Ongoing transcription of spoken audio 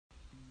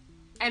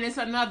And it's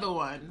another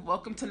one.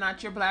 Welcome to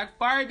Not Your Black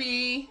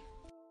Barbie.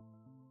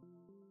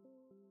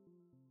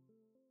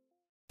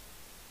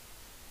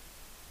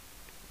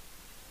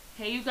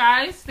 Hey you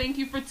guys, thank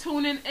you for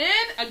tuning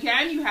in.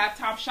 Again, you have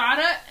Top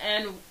Shotta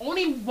and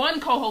only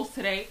one co-host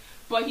today,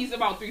 but he's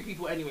about 3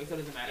 people anyway, so it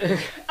doesn't matter.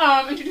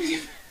 Introduce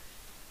yourself.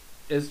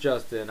 It's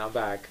Justin. I'm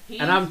back.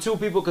 And I'm 2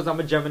 people because I'm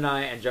a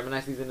Gemini, and Gemini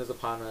season is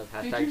upon us.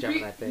 Hashtag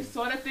Gemini thing. You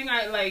saw that thing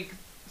I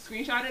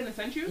screenshotted and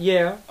sent you?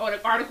 Yeah. Oh,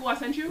 the article I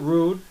sent you?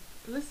 Rude.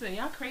 Listen,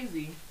 y'all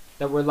crazy.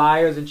 That we're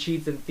liars and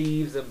cheats and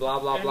thieves and blah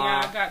blah blah.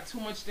 Yeah, I got too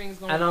much things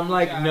going on. And I'm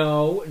like,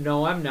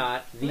 no, I'm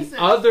not. The Listen,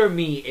 other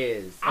me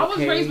is. I was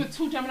raised with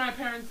 2 Gemini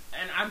parents,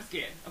 and I'm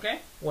scared. Okay.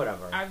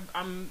 Whatever.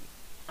 I'm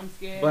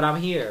scared. But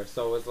I'm here,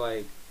 so it's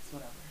like. It's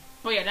whatever.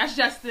 But yeah, that's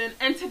Justin,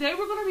 and today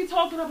we're gonna be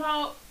talking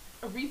about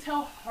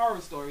retail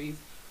horror stories.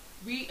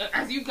 We,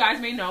 as you guys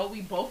may know,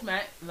 we both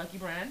met Lucky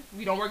Brand.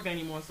 We don't work there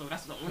anymore, so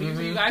that's the only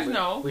reason you guys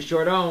know. We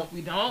sure don't.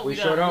 We don't. We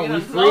sure don't. We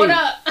free. Load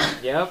up.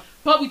 Yep.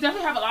 But we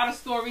definitely have a lot of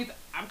stories.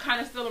 I'm kind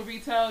of still in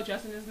retail.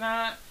 Justin is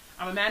not.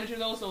 I'm a manager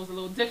though, so it's a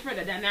little different.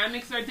 The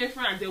dynamics are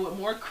different. I deal with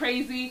more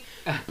crazy,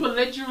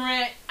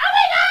 belligerent,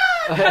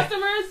 oh my god,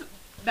 customers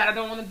that I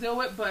don't want to deal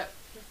with. But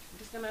we're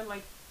just gonna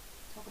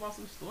talk about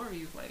some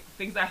stories,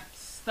 things that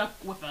stuck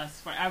with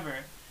us forever.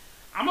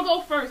 I'm gonna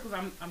go first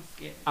because I'm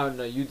scared. Oh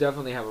no, you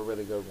definitely have a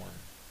really good one.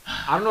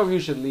 I don't know if you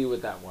should lead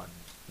with that one.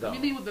 Though.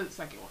 Let me lead with the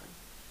second one.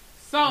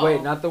 So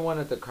wait, not the one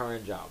at the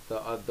current job.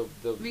 The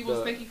lead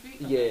with stinky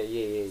feet.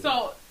 Okay. Yeah.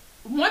 So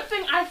one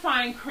thing I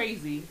find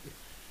crazy,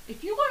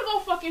 if you want to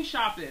go fucking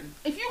shopping,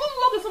 if you gonna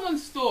look at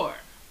someone's store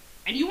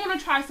and you want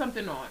to try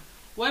something on,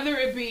 whether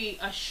it be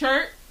a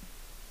shirt,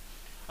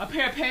 a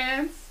pair of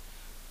pants,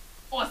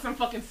 or some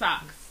fucking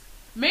socks.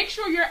 Make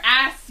sure your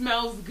ass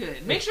smells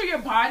good. Make sure your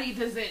body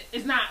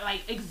is not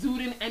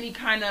exuding any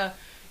kind of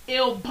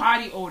ill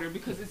body odor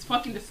because it's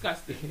fucking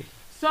disgusting.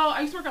 So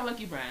I used to work at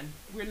Lucky Brand.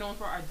 We're known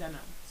for our denim.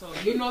 So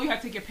you know you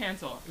have to take your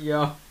pants off.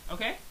 Yeah.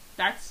 Okay?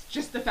 That's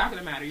just the fact of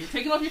the matter. You're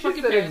taking off your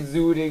fucking pants.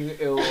 Exuding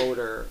ill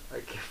odor.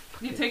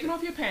 You're taking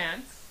off your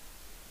pants.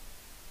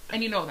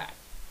 And you know that.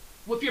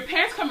 With your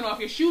pants coming off,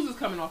 your shoes is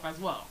coming off as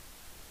well.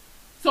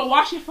 So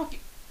wash your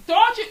fucking...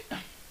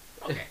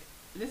 Okay.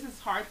 This is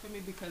hard for me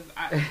because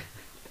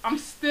I'm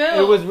still...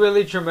 It was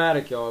really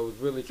traumatic, y'all. It was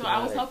really traumatic.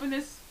 So I was helping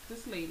this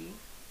lady.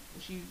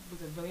 She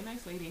was a really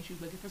nice lady, and she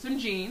was looking for some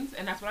jeans,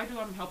 and that's what I do.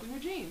 I'm helping her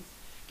jeans.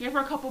 Gave her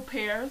a couple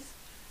pairs.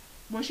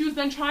 When she was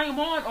done trying them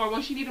on, or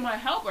when she needed my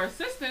help or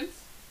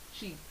assistance,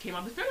 she came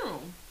out the fitting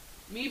room.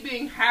 Me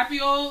being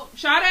happy old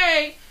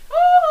Sade.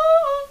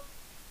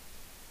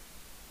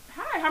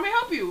 Hi, how may I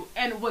help you?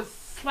 And was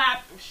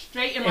slapped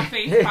straight in my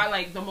face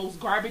by the most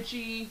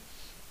garbagey,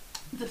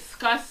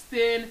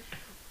 disgusting.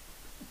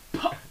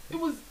 It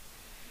was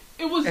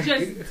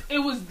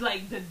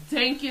the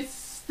dankest,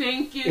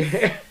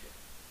 stinkest,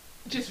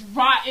 just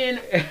rotten,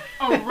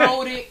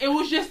 eroded. It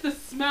was just the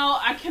smell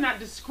I cannot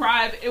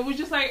describe. It was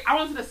just I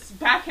wanted to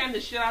backhand the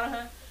shit out of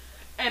her,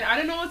 and I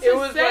didn't know what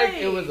to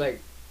say. It was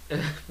like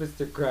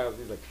Mr. Krabs.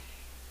 He's like,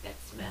 that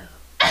smell,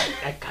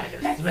 that kind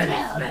of smelly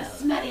smell, the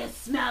smelliest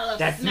smell of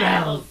that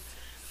smells.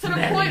 To the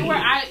smelly. point where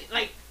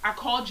I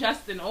called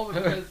Justin over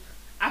because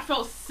I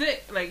felt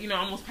sick,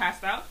 almost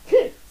passed out.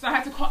 So I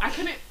had to call. I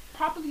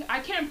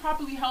can't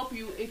properly help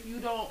you if you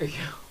don't.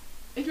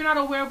 If you're not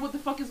aware of what the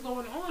fuck is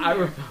going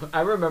on.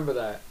 I remember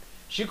that.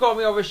 She called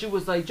me over. She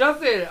was like,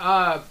 Justin,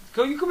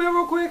 can you come here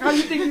real quick? How do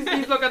you think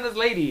these look on this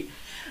lady?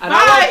 And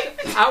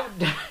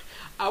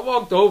I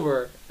walked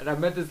over and I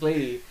met this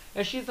lady,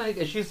 and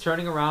she's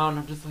turning around.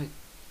 I'm just like,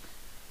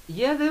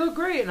 yeah, they look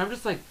great. And I'm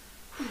just like,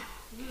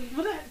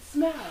 what that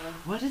smell?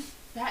 What is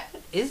that?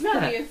 Is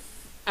that?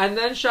 And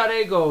then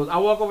Sade goes, I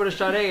walk over to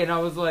Sade and I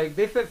was like,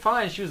 they fit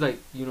fine. She was like,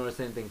 you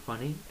notice anything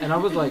funny? And I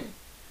was like,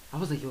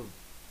 yo,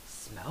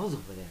 smells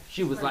over there.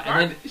 She was like,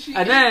 and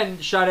then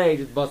Sade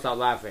just busts out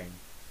laughing.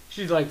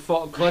 She's like,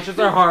 clutches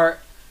her heart,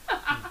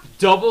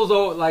 doubles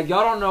over.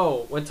 Y'all don't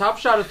know. When Top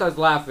Shotta starts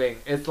laughing,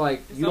 it's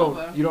you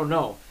don't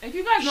know. If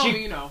you guys know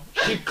me, you know.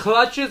 She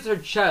clutches her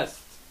chest,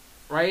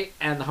 right?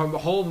 And her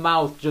whole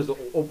mouth just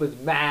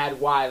opens mad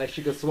wide,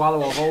 she could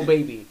swallow a whole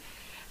baby.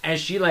 And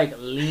she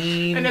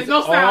leans and there's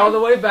no all the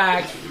way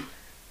back,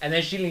 and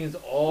then she leans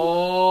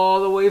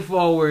all the way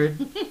forward,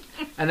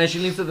 and then she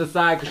leans to the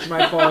side because she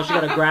might fall. She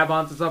got to grab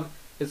onto something.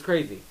 It's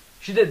crazy.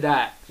 She did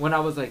that when I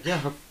was like, yeah,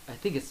 I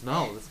think it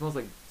smells. It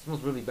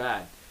smells really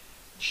bad.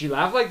 She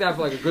laughed like that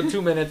for a good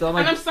 2 minutes. I'm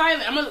like, and I'm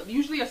silent. I'm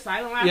usually a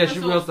silent laugher. Yeah, she's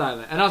real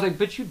silent. And I was like,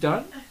 bitch, you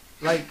done?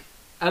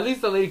 At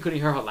least the lady couldn't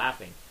hear her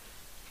laughing.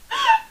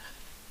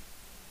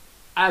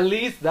 At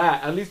least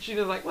that. At least she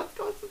was like, what's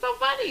so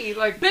funny?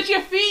 Bitch,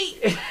 your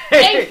feet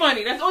ain't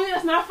funny. That's the only thing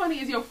that's not funny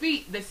is your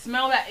feet. The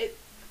smell that it.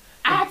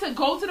 I had to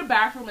go to the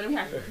bathroom and we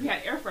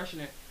had air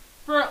freshener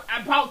for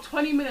about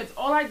 20 minutes.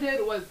 All I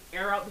did was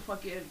air out the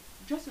fucking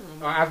dressing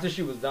room. After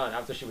she was done.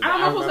 After she was done. I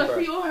don't know if it was her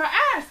feet or her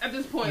ass at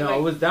this point. No,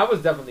 like, that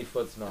was definitely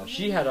foot smell.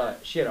 She had a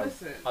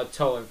listen. a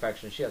toe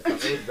infection. She had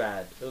something. It was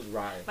bad. It was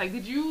rotten. Like,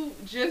 did you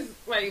just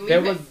like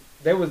leave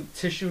there was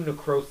tissue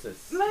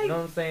necrosis. Like, you know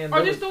what I'm saying?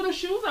 Or just throw the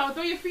shoes out,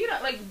 throw your feet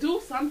out, like do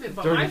something.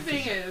 But my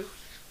thing is,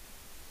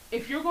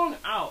 if you're going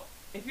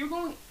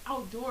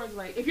outdoors,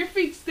 like if your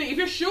feet stink, if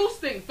your shoes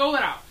stink, throw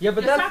it out. Yeah,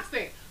 but your socks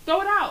stink,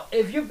 throw it out.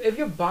 If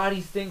your body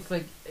stinks,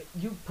 like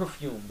you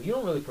perfume, but you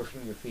don't really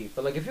perfume your feet.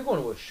 But like if you're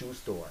going to a shoe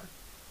store,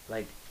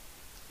 like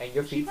and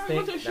your feet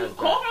stink, that's bad.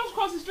 Cole house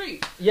across the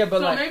street. Yeah,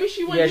 but so like maybe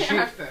she wouldn't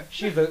after.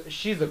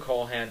 She's a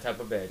Cole hand type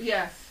of bitch.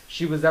 Yes.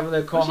 She was definitely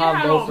a Cole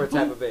hand gopher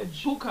type of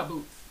bitch. Bootcut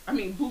boots. I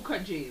mean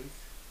bootcut jeans.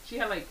 She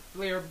had like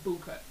flare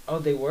bootcut. Oh,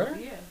 they were?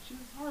 Yeah, she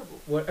was horrible.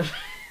 What?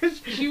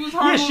 She was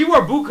horrible. Yeah, she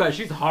wore bootcut.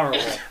 She's horrible.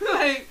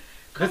 Like,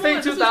 this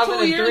ain't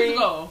 2003. 2 years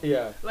ago.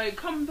 Yeah. Like,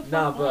 come the fuck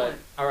on. Nah, but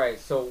all right.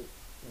 So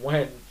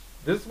when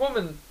this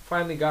woman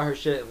finally got her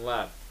shit and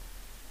left,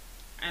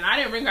 and I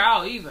didn't bring her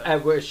out either.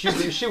 And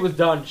she was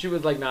done. She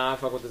was like, nah, I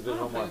fuck with this bitch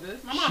no more.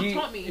 My mom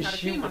taught me how to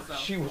clean myself.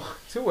 She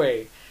walked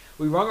away.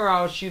 We rung her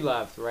out. She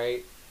left,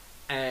 right?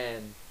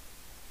 And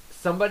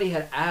somebody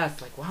had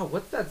asked, like, wow,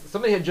 what's that?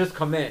 Somebody had just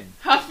come in.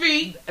 Her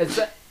feet.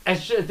 And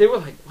they were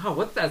like, wow,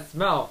 what's that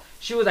smell?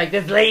 She was like,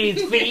 this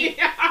lady's feet.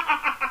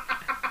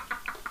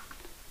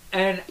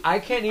 And I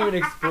can't even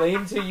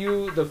explain to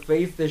you the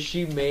face that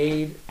she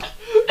made.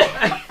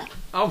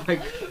 Oh my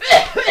God.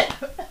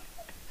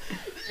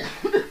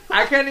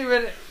 I can't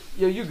even.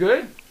 Yo, you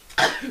good?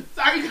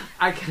 Sorry.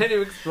 I can't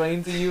even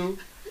explain to you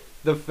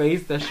the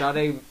face that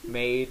Sade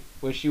made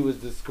when she was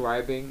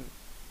describing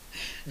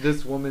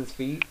this woman's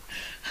feet.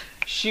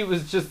 She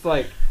was just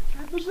like.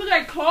 But she look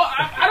like claw.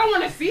 I don't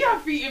want to see her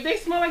feet. If they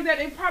smell like that,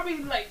 they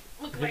probably like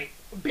look like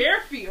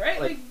bare feet, right?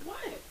 Like what?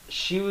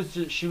 She was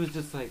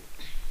just like.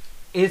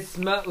 It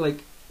smelled like.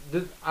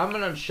 I'm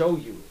gonna show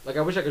you. Like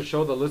I wish I could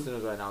show the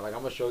listeners right now. Like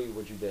I'm gonna show you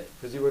what you did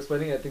because you were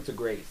explaining that thing to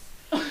Grace.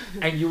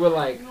 And you were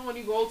like, you know when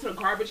you go to the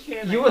garbage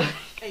can, you were,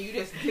 and you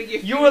just dig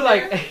your feet. You were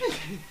like,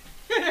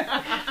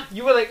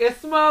 you were like, it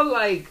smelled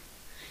like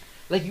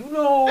you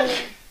know,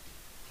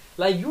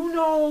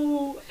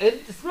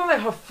 it smelled like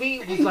her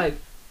feet was like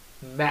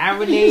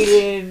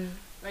marinated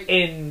like,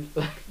 in.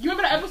 You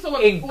remember the episode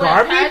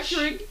where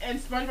Patrick and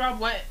SpongeBob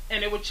went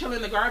and they were chilling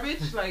in the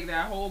garbage, like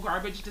that whole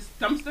garbage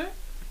dumpster.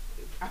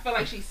 I felt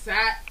like she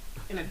sat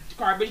in a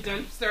garbage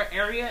dumpster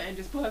area and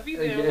just put her feet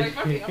there. Like,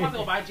 fuck it, I'm about to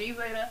go buy G's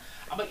later.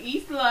 I'm gonna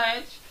eat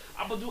lunch.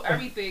 I'm gonna do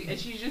everything, and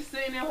she's just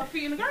sitting there with her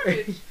feet in the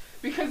garbage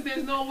because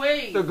there's no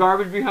way. The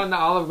garbage behind the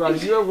Olive Garden.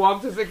 You ever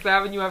walk to 6th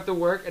Avenue after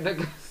work and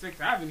 6th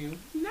Avenue?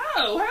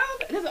 No, hell,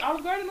 there's an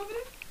Olive Garden over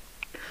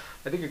there.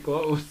 I think it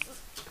closed.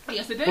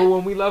 Yes, it did. But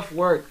when we left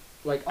work,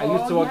 like I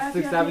used to walk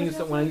to 6th Avenue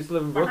when I used to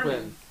live in Brooklyn.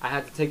 Fireman's. I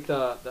had to take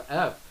the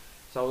F,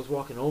 so I was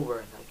walking over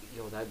and like,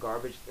 yo, that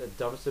garbage, the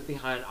dumpster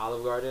behind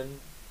Olive Garden.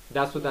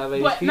 That's what that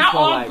lady's feet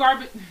smell like. Not all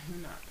garbage.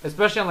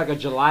 Especially on like a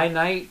July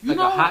night,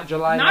 a hot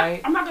July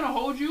night. I'm not gonna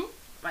hold you.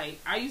 Like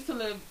I used to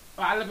live.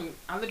 Well, I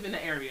live in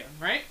the area,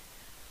 right?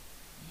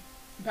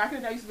 Back in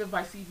the day, I used to live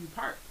by Seaview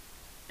Park,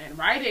 and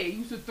Rite Aid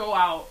used to throw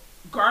out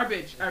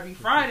garbage every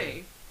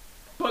Friday.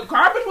 But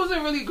garbage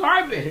wasn't really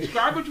garbage.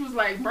 Garbage was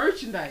like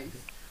merchandise.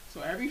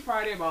 So every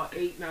Friday about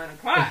 8, 9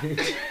 o'clock.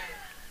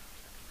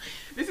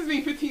 This is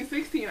me 15,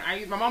 16.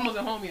 My mom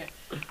wasn't home yet.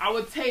 I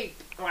would take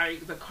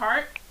like the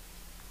cart.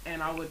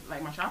 And I would,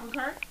 like, my shopping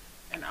cart,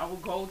 and I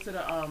would go to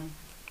the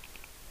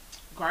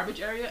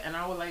garbage area, and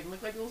I would, like,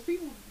 look like those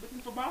people looking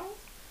for bottles.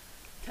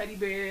 Teddy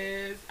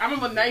bears. I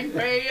remember 9th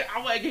grade, I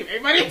would, like, give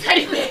everybody a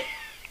teddy bear.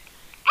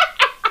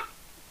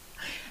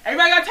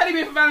 Everybody got a teddy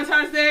bear for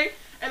Valentine's Day,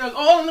 and it was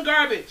all in the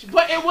garbage.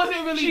 But it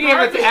wasn't really she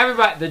garbage. Gave it to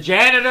everybody. The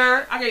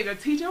janitor. I gave the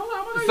teacher.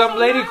 Some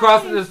lady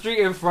crossing the street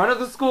in front of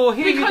the school.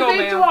 Here you go, man. Because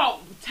they threw out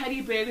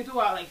teddy bears, they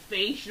threw out, like,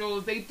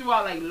 facials, they threw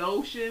out, like,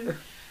 lotion.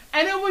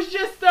 And it was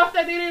just stuff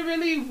that they didn't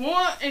really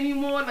want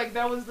anymore. Like,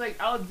 that was, like,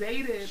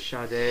 outdated.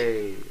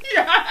 Sade.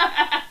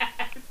 Yeah.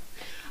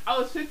 I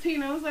was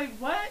 15. I was like,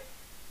 what?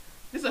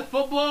 This is a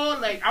football?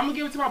 Like, I'm going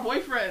to give it to my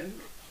boyfriend.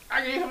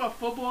 I gave him a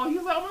football. He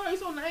was like, oh, my God, you're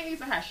so nice.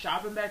 I had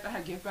shopping bags. I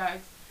had gift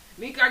bags.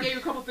 Nika, I gave you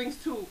a couple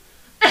things, too.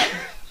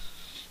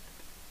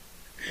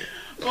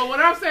 But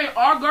what I'm saying,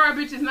 our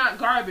garbage is not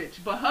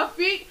garbage. But her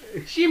feet,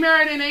 she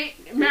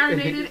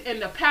marinated in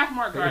the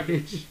Pathmark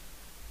garbage.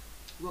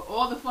 With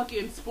all the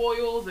fucking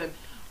spoils and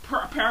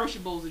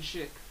perishables and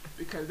shit.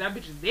 Because that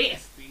bitch is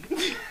nasty.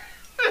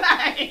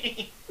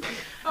 Like,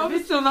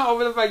 I'm still not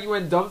over the fact you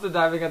went dumpster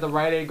diving at the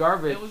Rite Aid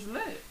garbage. It was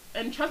lit.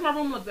 And trust my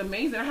room looked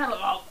amazing. I had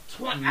about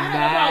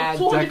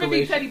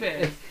 250 teddy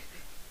bears.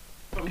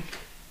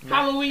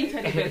 Halloween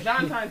teddy bears,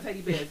 Valentine's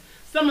teddy bears,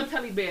 summer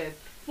teddy bears,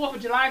 4th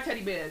of July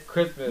teddy bears,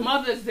 Christmas,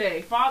 Mother's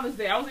Day, Father's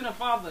Day. I was in a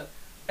father.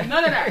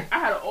 None of that. I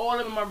had it all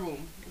in my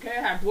room. Okay,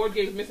 I had board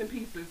games missing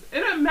pieces. It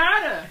didn't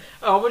matter.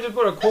 Oh, I'm gonna just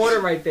put a quarter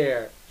right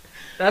there.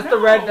 That's the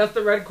red. That's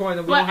the red coin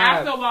that we don't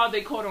have. But after a while,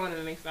 they caught on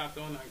and they stopped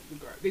throwing out the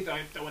garbage. They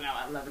started throwing out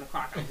at 11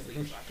 o'clock. I was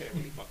asleep, so I couldn't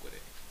really fuck with it.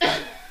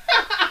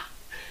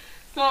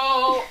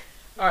 So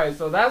All right,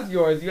 so that's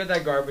yours. You had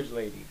that garbage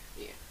lady.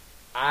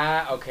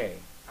 Yeah. Okay.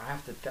 I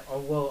have to.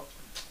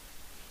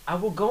 I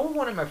will go with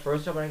one of my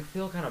first job, but I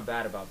feel kind of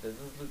bad about this.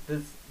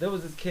 There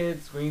was this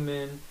kid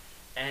screaming,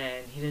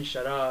 and he didn't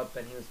shut up,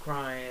 and he was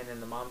crying,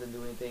 and the mom didn't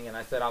do anything, and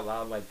I said out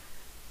loud, like,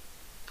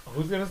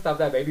 who's gonna stop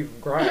that baby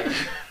from crying?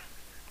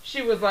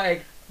 She was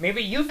like,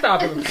 maybe you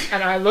stop him.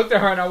 And I looked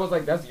at her, and I was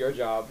like, that's your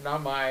job,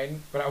 not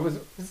mine. But I was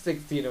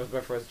 16, it was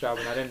my first job,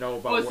 and I didn't know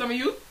about Was some of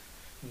you?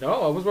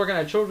 No, I was working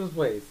at a children's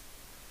place.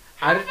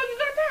 How the fuck you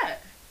got that?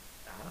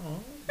 I don't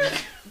know.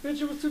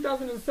 Bitch, it was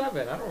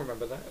 2007. I don't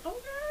remember that. Okay.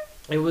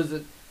 It was.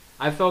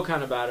 I felt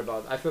kind of bad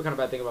about. I feel kind of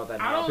bad thinking about that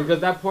now don't- because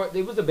that poor.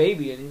 It was a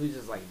baby, and he was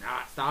just like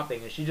not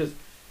stopping, and she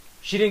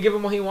didn't give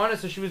him what he wanted,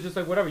 so she was just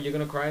like, whatever, you're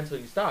gonna cry until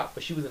you stop.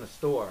 But she was in a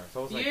store, so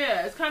I was like,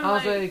 yeah, it's kind of. I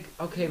was like,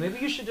 okay, maybe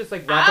you should just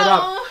like wrap it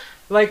up.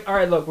 Like, all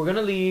right, look, we're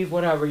gonna leave,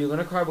 whatever. You're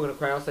gonna cry. We're gonna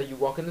cry outside. You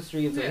walk in the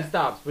street until he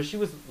stops. But she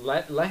was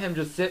let him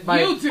just sit by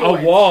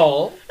a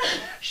wall.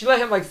 She let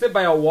him like sit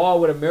by a wall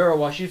with a mirror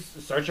while she's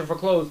searching for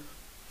clothes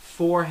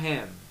for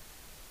him.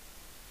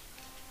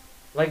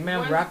 Like,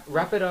 man,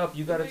 wrap it up.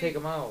 You gotta take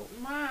him out.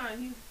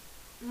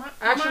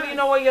 Actually, you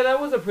know what? Yeah, that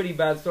was a pretty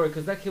bad story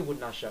because that kid would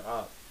not shut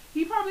up.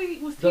 He probably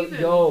was teething.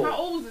 How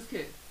old was this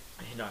kid?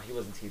 No, he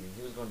wasn't teething.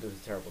 He was going through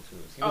his terrible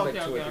twos. He was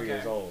like 2 or 3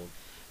 years old.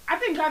 I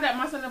thank God that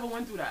my son never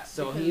went through that.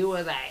 So he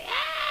was like,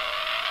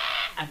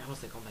 ah! And I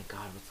was like, oh my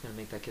God, what's gonna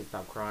make that kid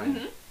stop crying?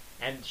 Mm-hmm.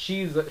 And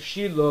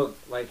she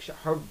looked like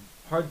her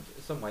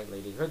some white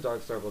lady. Her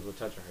dark circles were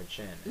touching her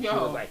chin. And she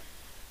was like,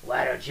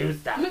 why don't you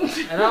stop?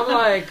 And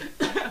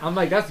I'm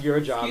like, that's your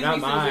job, not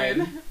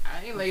mine. Susan.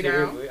 I ain't lay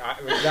down.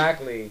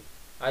 Exactly.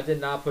 I did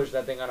not push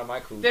that thing out of my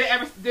coop.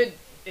 Did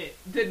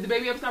the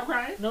baby ever stop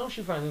crying? No,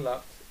 she finally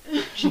left.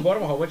 She bought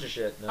him a whole bunch of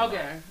shit.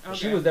 Okay.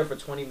 She was there for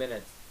 20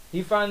 minutes.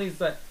 He finally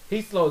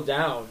he slowed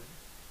down,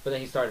 but then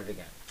he started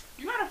again.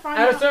 You gotta find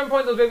At a certain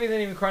point, those babies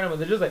didn't even cry anymore.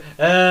 They're just like,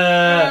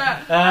 my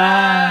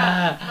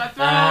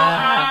throat,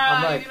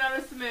 I'm like, you're not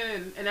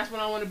listening. And that's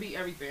when I want to beat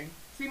everything.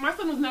 See, my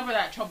son was never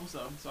that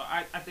troublesome, so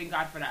I thank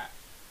God for that.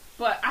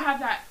 But I have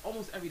that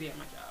almost every day at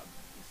my job.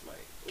 It's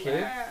like,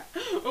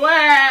 kids?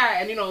 Wah,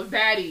 and you know, it's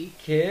daddy.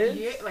 Kids?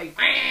 Yeah, like,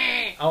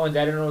 oh, and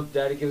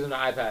daddy gives him the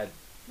iPad.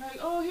 Like,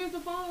 oh, here's the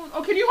phone.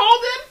 Oh, can you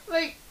hold him?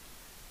 Like,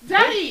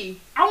 daddy,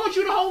 I want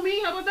you to hold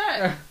me. How about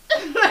that?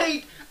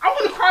 Like, I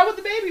want to cry with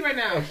the baby right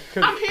now.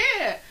 I'm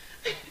here.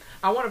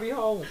 I want to be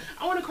home.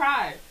 I want to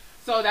cry.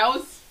 So that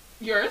was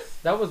yours?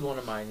 That was one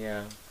of mine,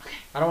 yeah.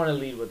 I don't want to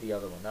lead with the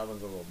other one. That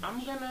one's a little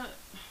much.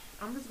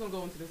 I'm just going to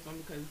go into this one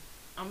because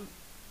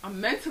I'm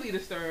mentally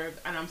disturbed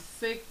and I'm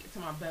sick to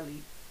my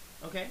belly.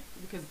 Okay?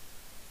 Because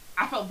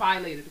I felt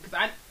violated. Because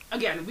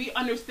we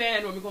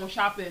understand when we're going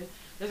shopping,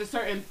 there's a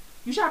certain,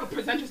 you should have to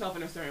present yourself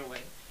in a certain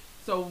way.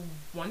 So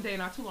one day,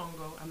 not too long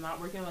ago, I'm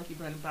not working at Lucky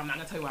Brand, but I'm not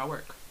going to tell you where I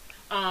work.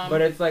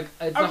 But it's like,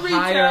 it's a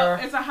retail,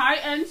 it's a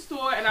high-end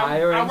store, and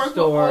I work with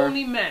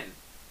only men.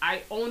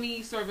 I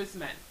only service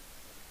men.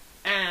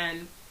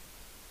 And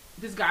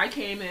this guy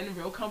came in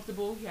real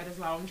comfortable. He had his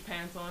lounge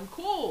pants on.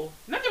 Cool.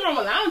 Nothing wrong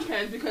with lounge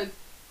pants because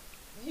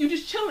you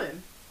just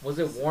chilling. Was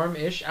it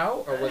warm-ish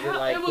out, or was it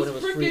like when it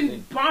was freezing? It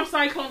was freaking bomb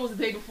cyclone was the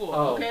day before,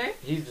 okay?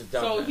 He's just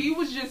dumb. So he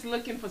was just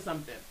looking for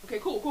something. Okay,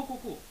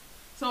 cool.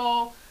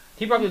 So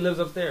he probably lives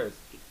upstairs.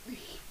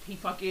 He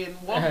fucking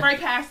walked right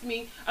past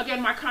me.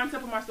 Again, my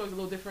concept of my store is a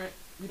little different.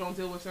 We don't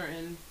deal with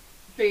certain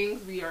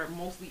things. We are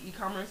mostly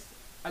e-commerce.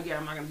 Again,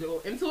 I'm not going to go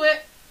into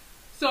it.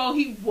 So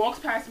he walks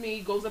past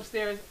me, goes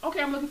upstairs.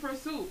 Okay, I'm looking for a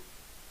suit.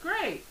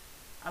 Great.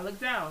 I look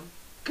down.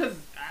 Because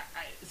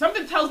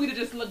something tells me to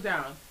just look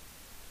down.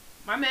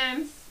 My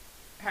man's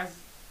has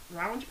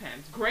lounge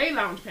pants. Gray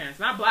lounge pants,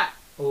 not black.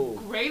 Ooh.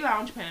 Gray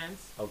lounge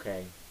pants.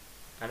 Okay.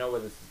 I know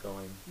where this is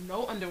going.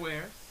 No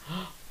underwears.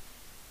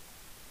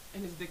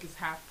 And his dick is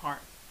half part.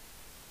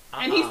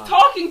 And he's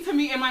talking to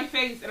me in my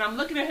face, and I'm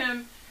looking at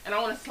him, and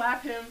I want to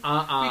slap him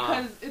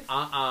because it's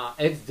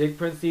it's dick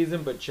print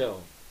season, but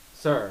chill,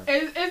 sir.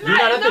 It's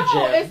not at the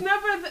gym. It's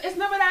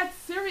never that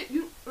serious.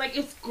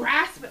 It's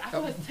grasping. I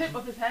saw his tip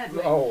of his head.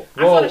 Like,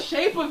 I saw the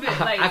shape of it.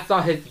 Like I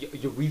saw his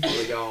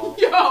urethra, y'all.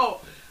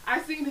 Yo, I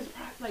seen his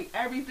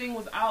everything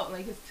was out.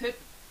 Like his tip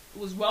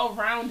was well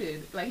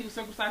rounded. Like he was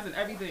circumcised and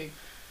everything.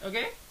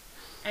 Okay,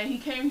 and he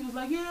came. He was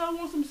like, "Yeah, I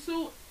want some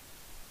suit."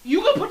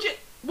 You can put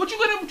what you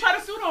gonna try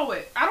to suit on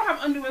with? I don't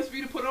have underwear for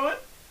you to put on.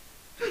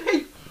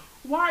 Like,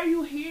 why are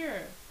you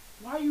here?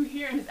 Why are you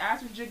here? And his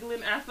ass was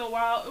jiggling after a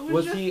while. It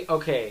was he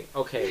okay?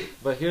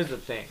 But here's the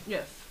thing.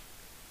 Yes.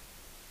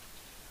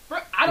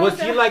 Was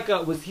he like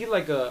an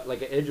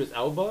Idris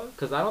Elba?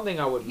 Because I don't think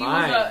I would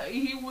mind.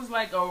 He was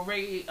like a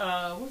Ray.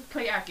 What's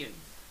Clay Atkins?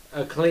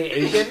 A Clay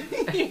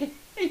Aiken?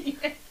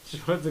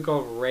 What's it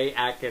called? Ray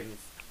Atkins.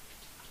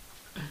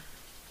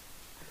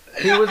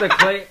 He was a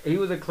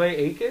Clay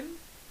Aiken?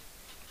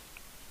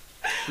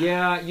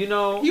 Yeah, you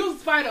know. He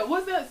was Spider.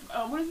 What's that?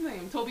 What is his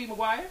name? Tobey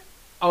Maguire?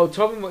 Oh,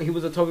 he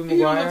was a Tobey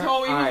Maguire?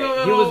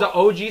 He was the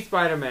OG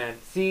Spider-Man.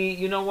 See,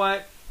 you know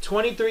what?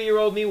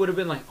 23-year-old me would have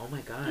been like, oh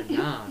my god,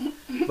 nah.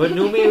 But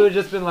new me would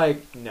have just been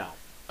like, no.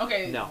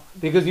 Okay. No,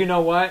 because you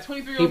know what?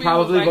 23-year-old he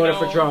probably me voted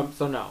like, no. for Trump,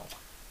 so no.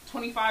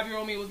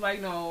 25-year-old me was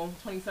like no.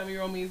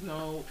 27-year-old me is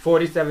no.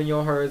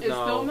 47-year-old her is no. It's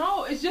still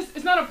no.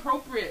 It's not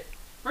appropriate.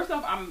 First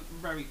off, I'm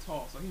very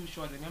tall, so he was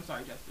shorter than me. I'm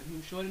sorry, Justin. He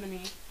was shorter than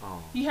me.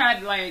 Oh. He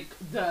had like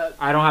the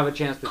I don't have a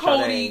chance to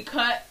Cody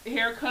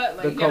haircut,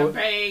 like he had a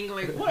bang.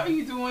 Like, what are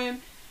you doing?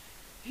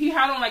 He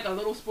had on like a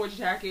little sports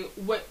jacket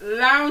with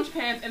lounge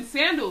pants and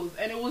sandals,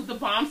 and it was the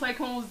bomb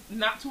cyclones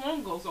not too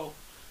long ago. So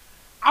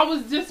I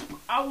was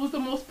the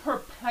most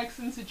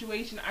perplexing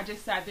situation. I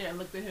just sat there and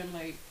looked at him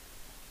like,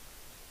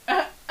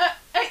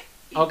 hey.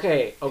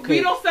 Okay.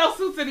 We don't sell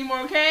suits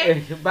anymore,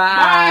 okay?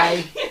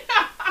 Bye.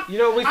 You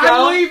know what we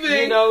sell? I'm leaving.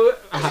 You know,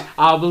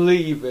 I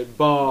believe it,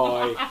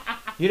 boy.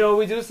 You know what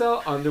we do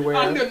sell?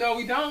 Underwear. No,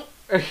 we don't.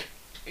 We're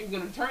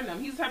gonna return them.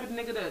 He's the type of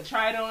nigga to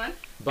try it on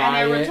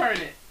Buy and then it. return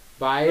it.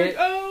 Buy it. Like,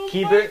 oh,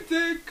 keep my it.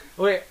 dick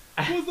Wait.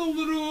 was a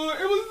little.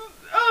 It was.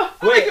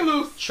 Wait. Make it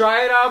loose.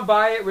 Try it on,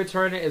 buy it,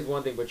 return it is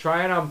one thing, but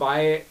try it on,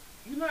 buy it,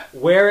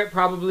 wear it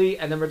probably,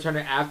 and then return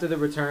it after the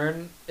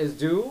return is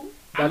due.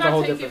 That's a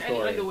whole different story.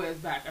 I'm not taking any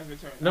underwears back as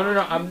return. No.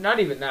 I'm not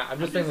even that. I'm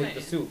just saying like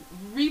the suit.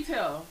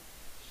 Retail.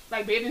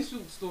 Like bathing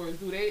suit stores,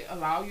 do they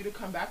allow you to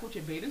come back with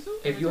your bathing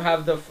suit? If you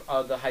have the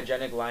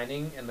hygienic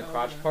lining in the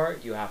crotch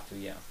part, you have to,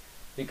 yeah,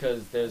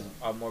 because there's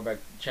a more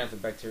chance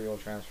of bacterial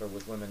transfer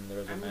with women than there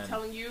is with men. I'm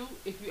telling you,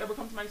 if you ever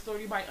come to my store,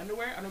 you buy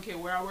underwear. I don't care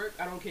where I work.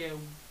 I don't care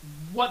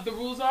what the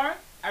rules are.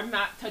 I'm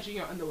not touching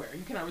your underwear.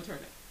 You cannot return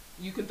it.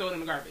 You can throw it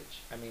in the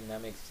garbage. I mean,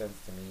 that makes sense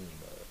to me,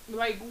 but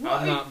like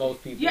what? I'm not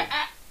most people. Yeah.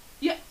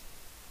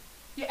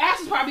 Your ass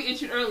was probably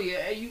itching earlier.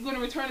 Are you gonna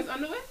return this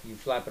underwear? You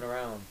flapping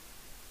around.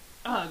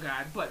 Oh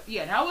God! But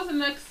yeah, that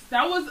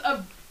was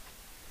a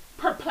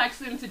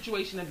perplexing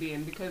situation to be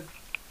in because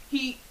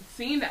he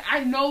seen that.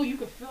 I know you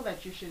could feel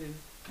that your shit is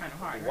kind of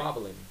hard, right?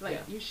 Wobbling. Like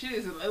your shit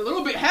is a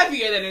little bit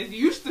heavier than it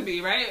used to be,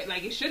 right?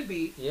 Like it should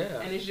be. Yeah.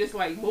 And it's just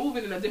like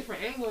moving in a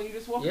different angle, and you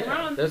just walk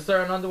around. There's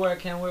certain underwear I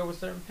can't wear with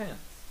certain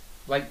pants,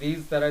 like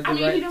these that I did right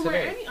today. He didn't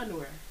wear any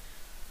underwear.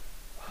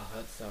 Oh,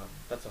 that's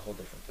a whole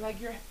different thing.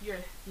 Like your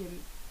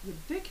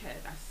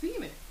dickhead. I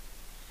seen it.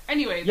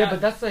 Anyway, yeah,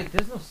 but that's like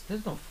there's no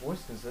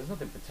force because there's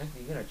nothing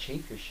protecting. You're gonna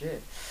chafe your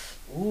shit.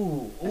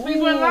 Ooh, that's why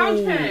he's wearing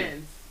lounge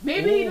pants.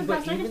 Maybe he just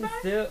got circumcised.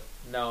 Still,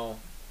 no,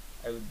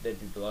 there'd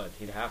be blood.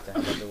 He'd have to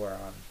have underwear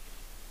on.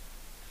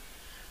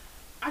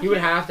 He would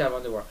have to have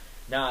underwear.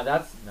 Nah,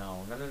 that's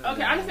no.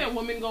 Okay, I understand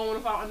women going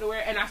without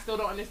underwear, and I still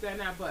don't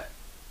understand that. But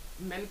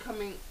men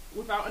coming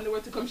without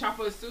underwear to come shop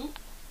for a suit.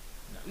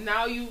 No.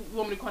 Now you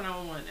want me to call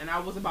 911, and I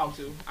was about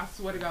to. I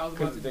swear to God, I was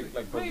about to. Because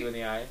like poke you in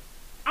the eye.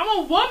 I'm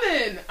a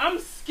woman. I'm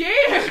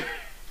scared.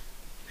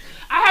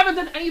 I haven't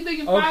done anything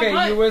in 5 months.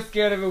 Okay, you were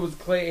scared if it was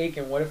Clay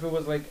Aiken. What if it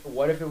was like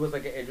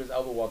an Idris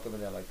Elba walked up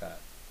in there like that?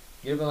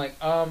 You'd have been like,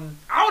 I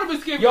would have been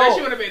scared, but that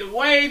shit would have been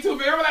way too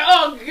big. I'm like,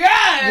 oh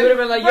God. You would have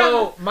been like,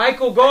 yo,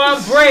 Michael, go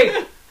on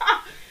break.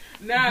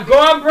 Nah, go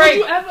on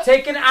break.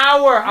 Take an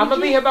hour. I'm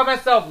gonna be here by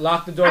myself.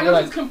 Lock the door. I know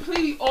this is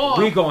completely off.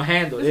 We gonna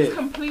handle this. This is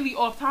completely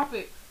off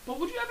topic. But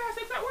would you ever have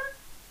sex at work?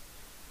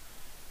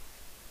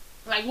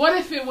 Like, what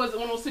if it was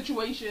one of those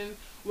situations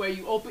where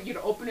you're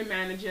the opening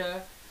manager,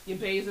 your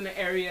babe's in the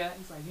area,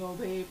 it's like, yo,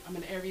 babe, I'm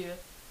in the area,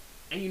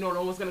 and you know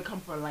no one's gonna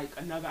come for like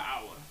another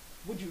hour.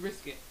 Would you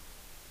risk it?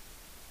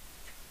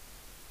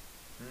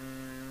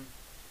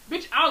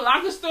 Bitch, I'll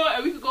lock the store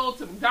and we could go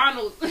to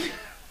McDonald's.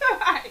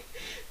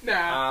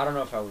 Nah. I don't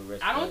know if I would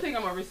risk it. I don't think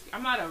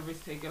I'm not a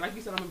risk taker. Like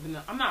you said,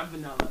 I'm not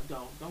vanilla.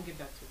 Don't get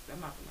that twisted.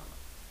 I'm not vanilla.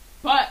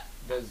 But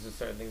there's just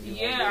certain things you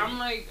want. Yeah, I'm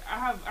like,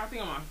 I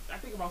think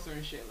about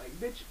certain shit. Like,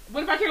 bitch,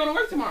 what if I can't go to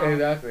work tomorrow?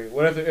 Exactly.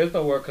 What if there is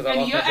no work because I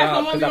lost my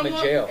job because I'm in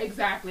jail?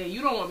 Exactly.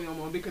 You don't want me no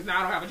more because now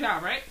I don't have a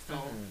job, right? So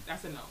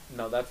that's a no.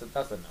 No, that's a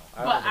no.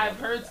 But I've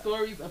heard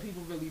stories of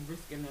people really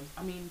risking them.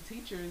 I mean,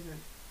 teachers and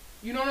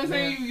you know what I'm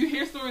saying. You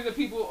hear stories of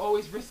people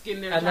always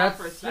risking their job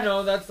for sex. You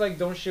know, that's like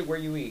don't shit where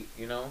you eat.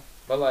 You know,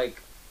 but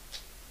like.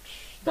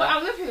 But I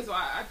live here, so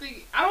I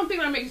don't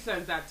think that makes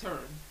sense. That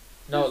term.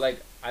 No, like.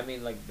 I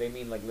mean, like, they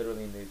mean, like,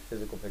 literally in the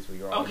physical place where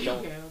you are.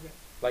 Okay.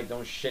 Like,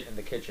 don't shit in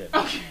the kitchen.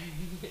 Okay.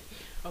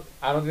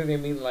 I don't think they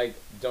mean, like,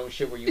 don't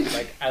shit where you,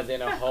 like, as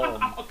in a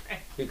home. Okay.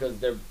 Because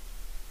they're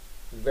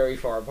very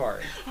far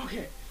apart.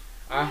 Okay.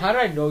 How did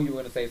I know you were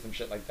going to say some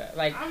shit like that?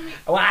 Like,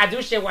 well, I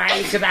do shit where I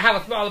eat because I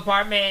have a small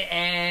apartment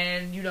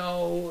and, you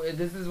know,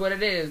 this is what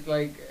it is.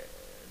 Like,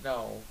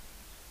 no.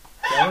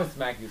 Yeah, I'm going to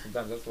smack you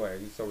sometimes, I swear.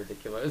 You're so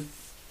ridiculous.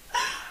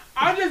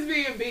 I'm just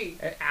being B.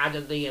 I'm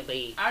just being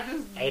B.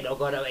 Ain't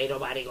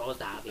nobody gonna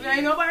stop me.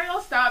 Ain't nobody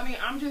gonna stop me.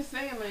 I'm just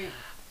saying, like,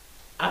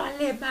 I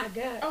live my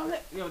God.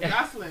 Yo,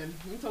 Jocelyn.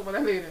 We talk about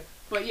that later.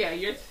 But yeah,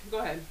 go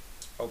ahead.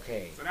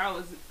 Okay. So that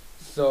was.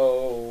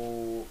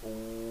 So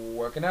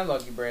working at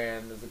Lucky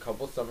Brand is a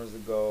couple summers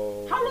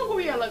ago. How long were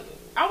we at Lucky?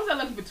 I was at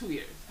Lucky for 2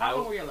 years. How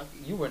long were we at Lucky?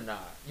 You were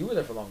not. You were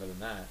there for longer than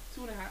that.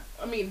 2.5.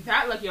 I mean,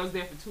 that Lucky I was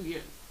there for 2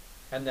 years.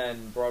 And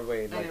then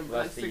Broadway,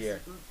 less a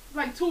year.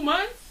 Like 2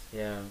 months.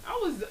 Yeah.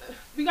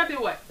 We got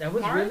there what? That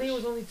was March? Really? It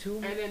was only 2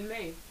 months? And then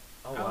May.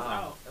 Oh,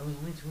 wow. It was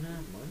only 2.5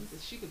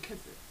 months? She could kiss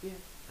it. Yeah.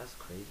 That's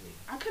crazy.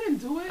 I couldn't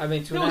do it. I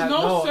mean, there was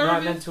no service. No,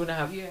 I meant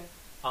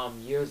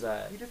 2.5 years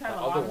at we just had the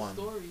a other lot one. of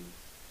stories.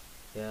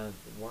 Yeah,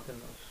 working.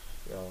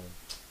 Yo,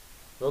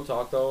 real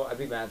talk though, I'd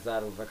be mad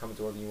sad if I come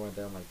to work and you weren't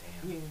there. I'm like,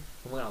 damn, who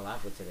am I gonna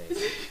laugh with today?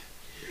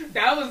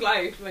 That was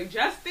life. Like,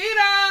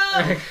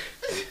 Justina!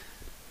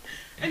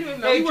 Anyway,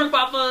 no, we worked with a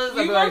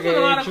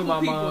lot of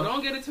cool people.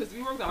 Don't get it twisted.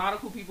 We worked with a lot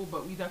of cool people,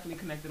 but we definitely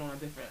connected on a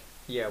different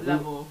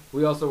level.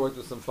 We also worked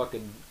with some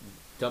fucking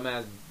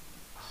dumbass.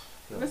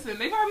 Listen,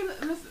 they probably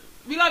listen.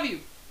 We love you.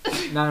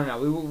 No.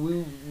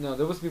 We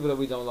there was people that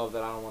we don't love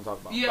that I don't want to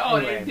talk about. Yeah. Oh,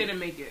 anyway, they didn't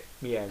make it.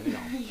 Yeah, you know.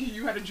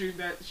 You had a dream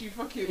that she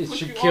fucking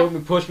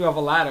pushed me off a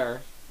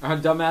ladder. Her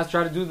dumbass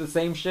tried to do the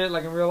same shit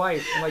like in real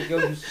life. I'm like, yo,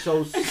 you're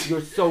so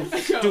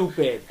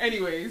stupid.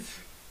 Anyways,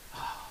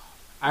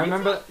 I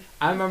remember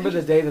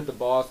the day that the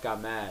boss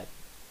got mad.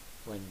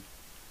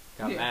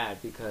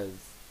 Mad because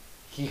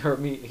he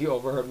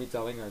overheard me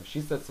telling her. She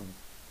said some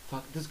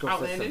this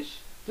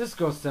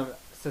girl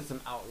said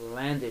some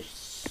outlandish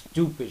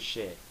stupid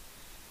shit.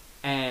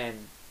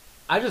 And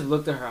I just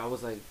looked at her. I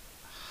was like,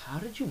 how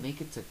did you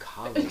make it to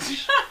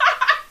college?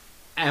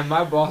 And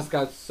my boss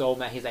got so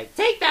mad. He's like,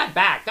 take that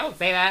back. Don't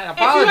say that.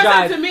 Apologize. If you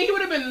had said to me, he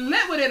would have been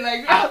lit with it,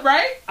 like,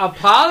 right?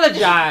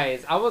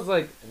 Apologize. I was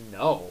like,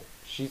 no.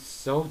 She's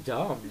so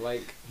dumb.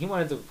 Like, he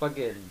wanted to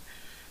fucking...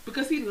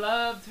 Because he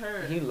loved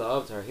her. He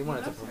loved her. He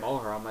wanted to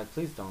promote her. I'm like,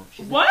 please don't.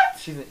 What?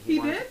 He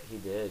did? He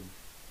did.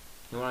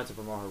 He wanted to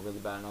promote her really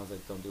bad, and I was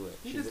like, don't do it.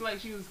 He just like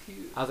she was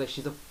cute. I was like,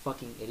 she's a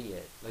fucking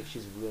idiot. Like,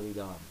 she's really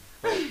dumb.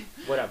 But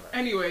whatever.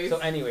 Anyways. So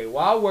anyway,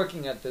 while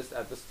working at the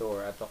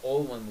store, at the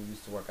old one we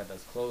used to work at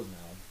that's closed now,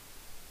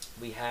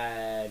 we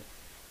had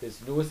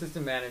this new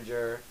assistant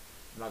manager.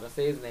 I'm not gonna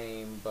say his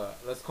name, but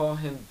let's call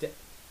him.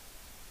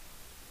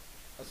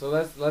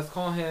 Let's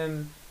call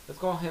him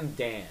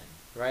Dan,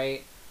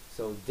 right?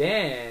 So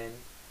Dan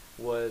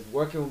was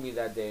working with me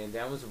that day, and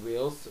Dan was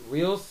real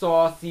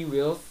saucy,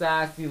 real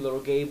sassy little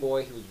gay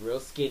boy. He was real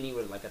skinny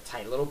with like a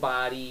tight little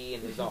body,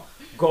 and his all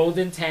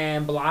golden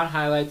tan, blonde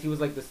highlights. He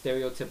was like the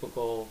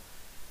stereotypical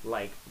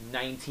like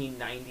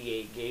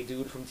 1998 gay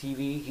dude from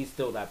TV. He's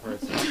still that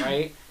person,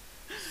 right?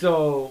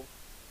 So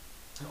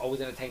always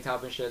in a tank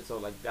top and shit. So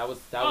like that was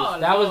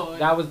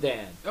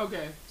Dan.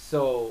 Okay.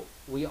 So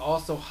we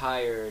also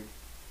hired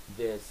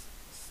this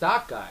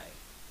stock guy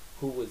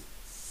who was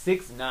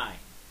 6'9".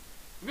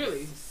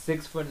 Really?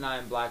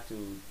 6'9" black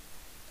dude.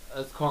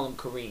 Let's call him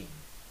Kareem.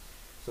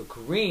 So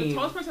Kareem. The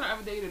tallest person I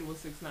ever dated was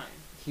 6'9".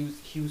 He was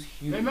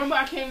huge. Remember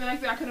I came the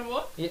next day I couldn't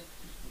walk? Yeah.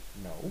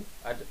 No.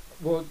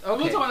 Well,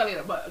 okay. We'll talk about that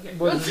later, but okay.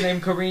 Was his name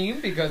Kareem?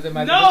 Because it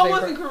might No, it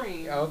wasn't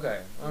Kareem. Oh,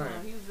 okay.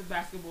 Alright. He was a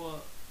basketball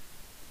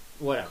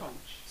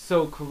coach.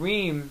 So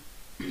Kareem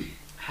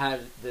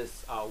had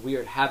this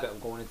weird habit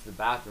of going into the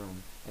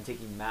bathroom and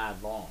taking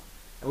mad long.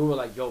 And we were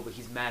like, yo, but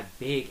he's mad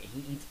big and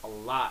he eats a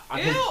lot. On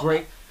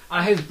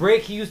his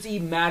break, he used to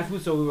eat mad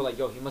food, so we were like,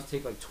 yo, he must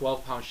take like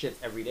 12-pound shits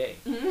every day.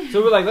 So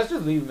we were like, let's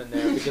just leave him in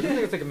there because this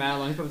nigga's taking mad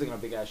long. He's probably taking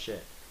a big ass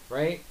shit,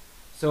 right?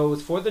 So it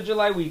was 4th of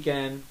July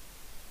weekend,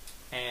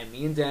 and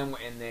me and Dan were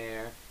in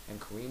there,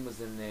 and Kareem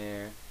was in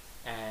there,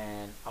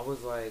 and I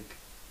was like,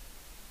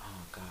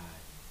 oh god,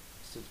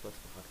 this dude's about to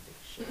fucking take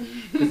a shit.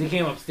 Because he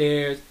came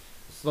upstairs,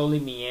 slowly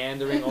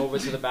meandering over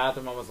to the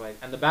bathroom. I was like,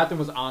 and the bathroom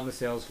was on the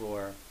sales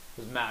floor.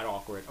 It was mad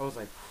awkward. I was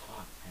like,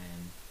 fuck,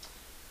 man.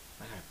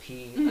 I gotta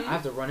pee. I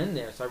have to run in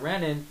there. So I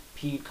ran in,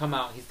 peed, come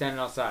out. He's standing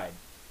outside.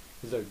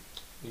 He's like,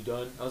 you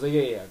done? I was like,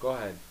 yeah, go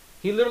ahead.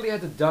 He literally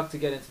had to duck to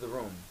get into the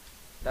room.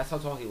 That's how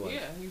tall he was.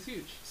 Yeah, he's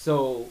huge.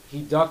 So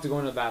he ducked to go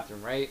into the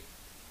bathroom, right?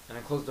 And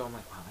I closed the door. I'm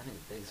like, wow, that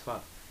nigga's big as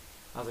fuck.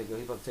 I was like, yo,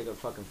 he's about to take a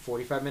fucking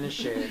 45-minute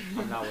shit.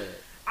 I'm not with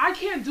it. I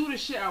can't do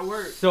this shit at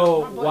work.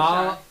 So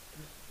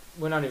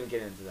we're not even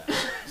getting into that.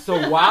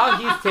 So while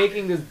he's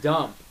taking this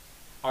dump,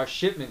 our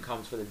shipment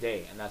comes for the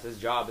day, and that's his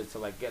job, is to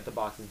like get the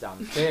boxes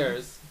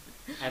downstairs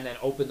and then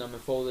open them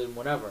and fold it and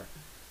whatever.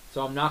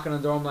 So I'm knocking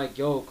on the door. I'm like,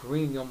 yo,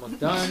 Kareem, you almost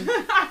done?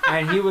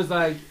 And he was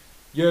like,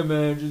 yeah,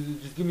 man,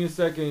 just give me a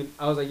second.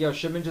 I was like, yo,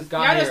 shipment just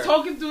got here. Just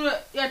talking through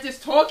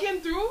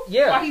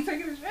Yeah. While he's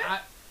taking the shit?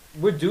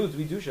 We're dudes.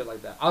 We do shit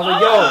like that.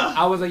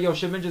 I was like, yo,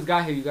 shipment just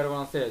got here. You gotta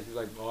run downstairs. He's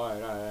like, all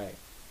right.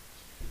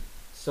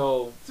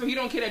 So he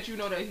don't care that you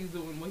know that he's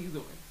doing what he's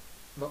doing.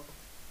 But,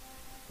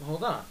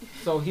 hold on.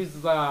 So he's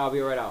like, I'll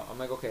be right out. I'm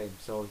like, okay.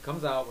 So he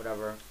comes out,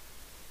 whatever.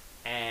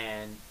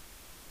 And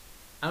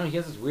I don't know, he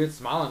has this weird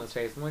smile on his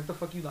face. I'm like, the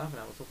fuck you laughing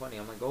at? What's so funny?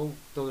 I'm like, go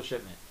throw the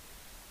shipment.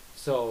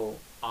 So,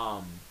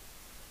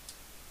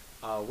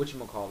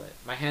 whatchamacallit?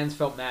 My hands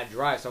felt mad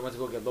dry, so I went to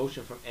go get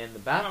lotion from in the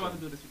bathroom. I'm about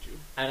to do this with you.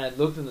 And I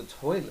looked in the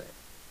toilet.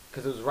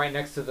 Because it was right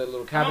next to the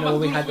little cabinet where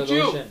we had the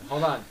lotion.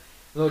 Hold on.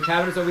 The little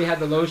cabinet where we had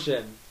the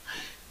lotion.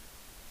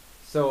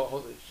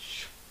 So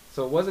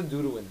it wasn't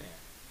doodle in there.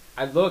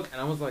 I looked and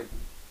I was like,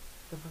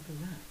 what the fuck is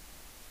that?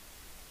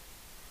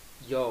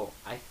 Yo,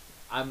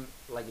 I'm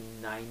like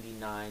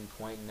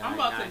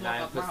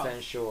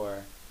 99.999%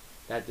 sure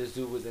that this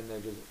dude was in there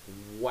just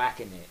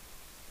whacking it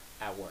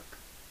at work.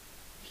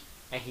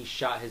 And he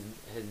shot his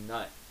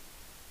nut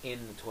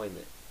in the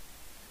toilet.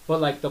 but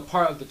like the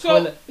part of the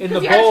toilet in the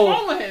he bowl. Had his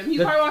phone with him.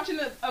 He's probably watching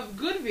a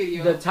good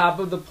video. The top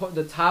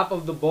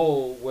of the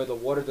bowl where the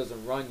water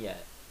doesn't run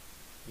yet,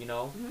 you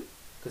know,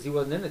 because he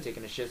wasn't in there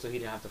taking a shit, so he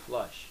didn't have to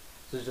flush.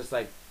 So it's just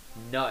like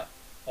nut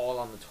all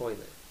on the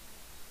toilet,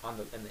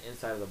 in the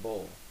inside of the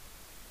bowl,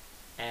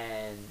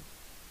 and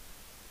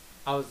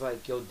I was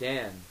like, "Yo,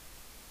 Dan."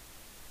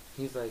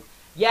 He's like,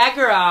 "Yeah,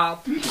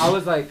 girl." I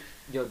was like,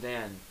 "Yo,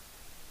 Dan,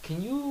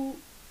 can you?"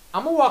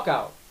 I'm gonna walk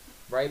out,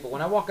 right? But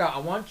when I walk out, I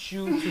want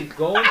you to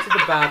go into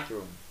the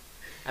bathroom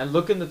and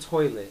look in the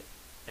toilet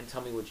and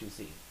tell me what you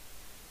see.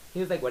 He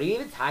was like, "What are you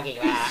even talking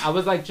about?" I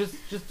was like, "Just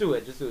do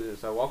it, just do it."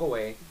 So I walk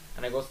away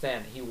and I go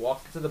stand. He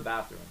walks into the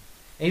bathroom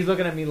and he's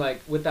looking at me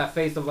like with that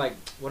face of like,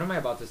 "What am I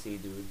about to see,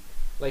 dude?"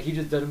 Like he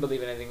just doesn't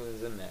believe anything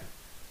was in there.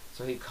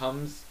 So he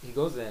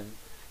goes in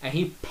and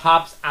he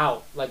pops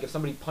out like if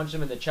somebody punched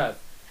him in the chest,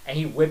 and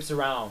he whips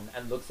around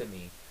and looks at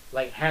me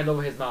like hand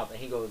over his mouth and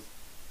he goes,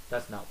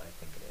 "That's not what I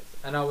think it is."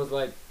 And I was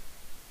like,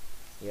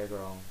 "Yeah,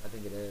 girl, I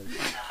think it is."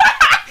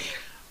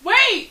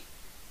 Wait!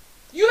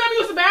 You let me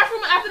use the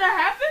bathroom after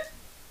that happened?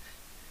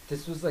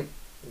 This was like...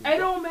 It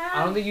don't matter.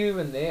 I don't think you were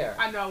even there.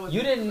 I know.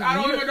 You didn't... I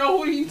don't even know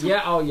who he took.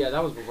 Yeah, oh yeah,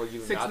 that was before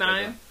you even got there.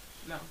 6'9"?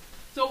 No.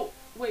 So,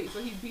 wait, so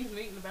he beats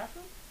Nate in the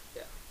bathroom?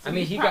 Yeah. So I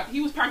mean,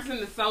 he was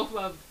practicing the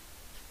self-love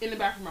in the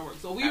bathroom at work.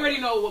 So we already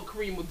know what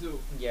Kareem would do.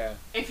 Yeah.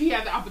 If he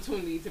had the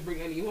opportunity to bring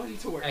anyone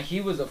to work. And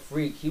he was a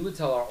freak. He would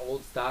tell our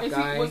old stock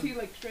guy... Was he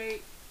like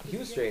straight? He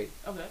was straight.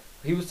 Okay.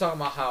 He was talking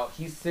about how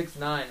he's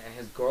 6'9" and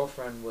his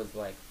girlfriend was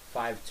like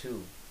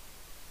 5'2".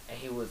 And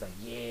he was like,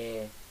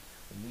 "Yeah,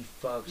 when we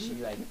fuck, she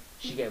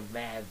get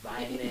mad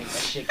violent. That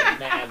shit get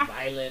mad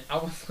violent." I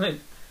was like,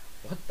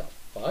 "What the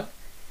fuck?"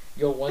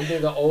 Yo, one day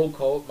the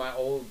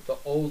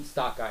old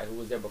stock guy who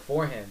was there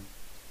before him,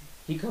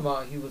 he come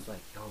out and he was like,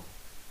 "Yo,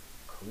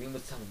 Kareem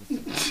was telling me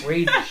some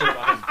crazy shit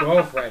about his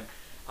girlfriend."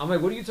 I'm like,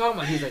 "What are you talking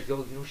about?" He's like, "Yo,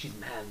 you know she's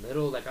mad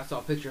little. Like I saw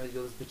a picture of her.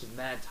 Yo, this bitch is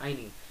mad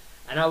tiny."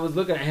 And I was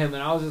looking at him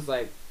and I was just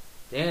like,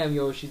 "Damn,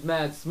 yo, she's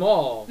mad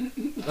small."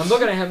 And I'm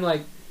looking at him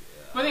like,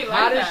 but they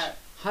like that.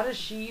 How does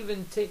she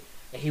even take?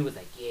 And he was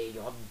like, "Yeah,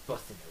 yo, I'm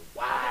busting her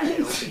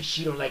wide open.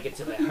 She don't like it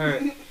till it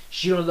hurt.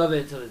 She don't love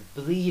it until it's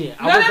bleeding."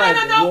 I was like,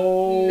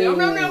 "Whoa.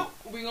 No.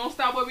 We gonna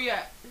stop where we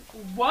at."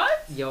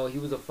 What? Yo, he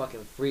was a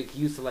fucking freak.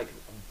 He used to like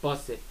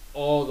bust it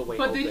all the way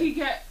But open. did he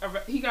got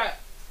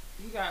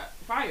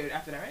fired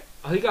after that, right?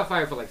 Oh, he got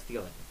fired for like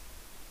stealing.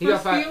 He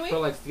got fired for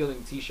like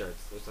stealing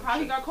T-shirts or something. How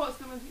he got caught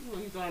stealing T-shirts? When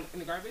he was throwing in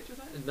the garbage or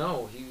something?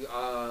 No,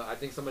 I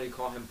think somebody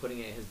caught him putting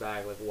it in his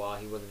bag like while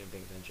he wasn't even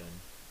paying attention.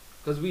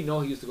 Because we know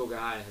he used to go get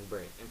high on his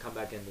break and come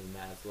back in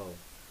mad slow.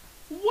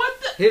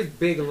 What the? His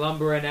big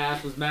lumbering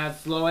ass was mad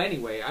slow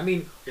anyway. I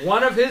mean,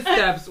 one of his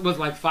steps was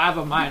like 5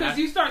 of mine. Because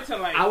you start to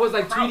like... I was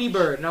like crouch. Tweety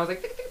Bird, and I was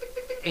like... Tick, tick, tick,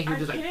 tick, tick, and he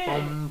was just like...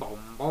 Boom,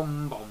 boom,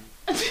 boom, boom.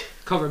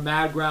 Covered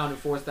mad ground in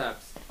 4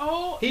 steps.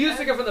 Oh. He used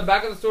to get from the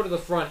back of the store to the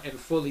front in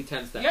fully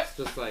 10 steps. Yep.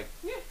 Just like...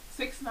 Yeah,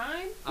 6'9".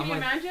 I'm you like,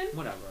 imagine?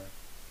 Whatever.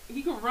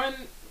 He could run...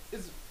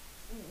 is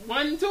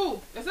 1,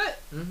 2. That's it.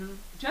 Mm-hmm.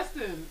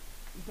 Justin,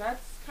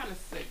 that's kind of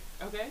sick,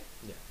 okay?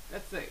 Yeah.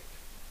 That's sick.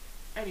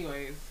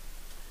 Anyways,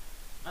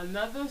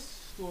 another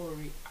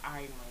story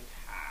I might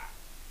have.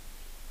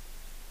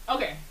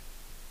 Okay.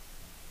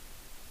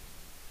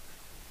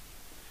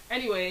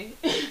 Anyway,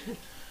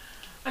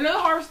 another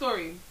horror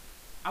story.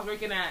 I was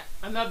working at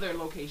another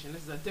location.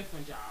 This is a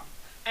different job.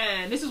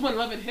 And this is when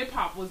Love and Hip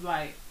Hop was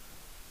like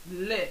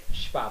lit.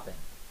 Popping.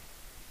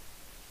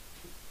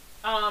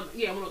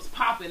 Yeah, when it was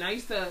popping, I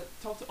used to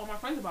talk to all my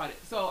friends about it.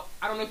 So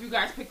I don't know if you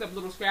guys picked up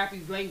Little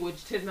Scrappy's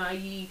language,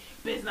 Tiznai,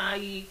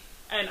 Biznai,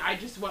 and I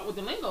just went with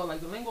the lingo.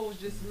 Like the lingo was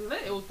just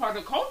lit. It was part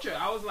of the culture.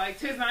 I was like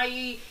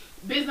Tiznai,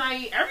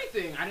 Biznai,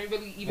 everything. I didn't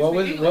really even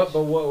speak English.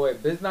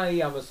 Wait,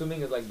 Biznai, I'm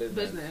assuming is like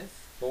business.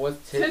 But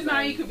what's Tiznai?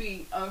 Tiznai could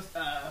be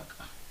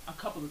a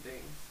couple of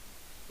things.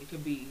 It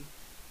could be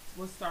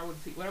what's start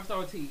with T. Whatever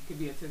start with T could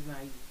be a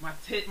Tiznai. My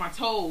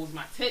toes,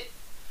 my tits,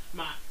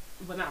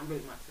 but not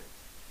really my tits.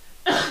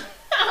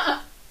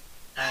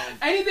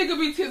 Anything could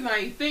be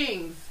Tiznai.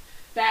 Things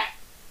that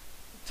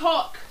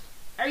talk.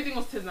 Everything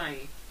was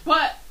Tiznai.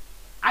 But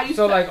I used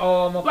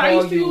I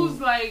used to use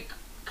like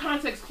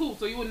context clues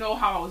so you would know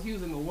how I was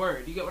using the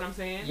word. You get what I'm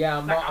saying? Yeah,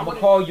 I'm gonna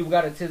call you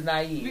got a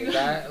Tiznai. Is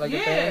that like a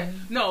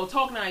thing? No,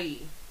 talk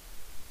naive.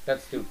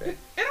 That's stupid.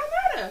 It don't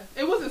matter.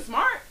 It wasn't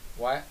smart.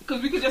 What?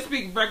 Because we could just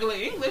speak regular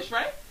English,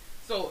 right?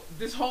 So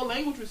this whole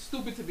language was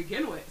stupid to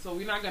begin with. So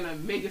we're not gonna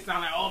make it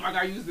sound like, oh my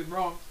god, I used it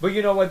wrong. But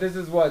you know what? This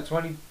is what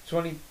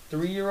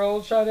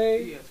 23-year-old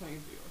Sade. Yeah,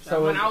 23-year-old.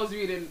 So when I was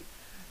reading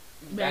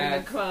Man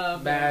in the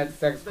Club, Mad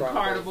Sex the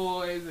Carter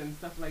Boys and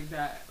stuff like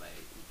that,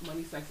 like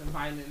Money, Sex, and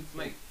Violence,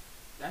 like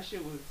that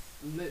shit was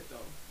lit though.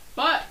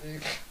 But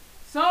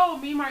so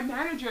me and my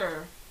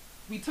manager,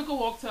 we took a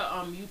walk to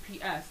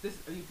UPS,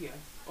 UPS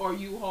or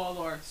U-Haul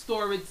or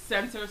Storage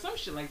Center, some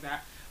shit like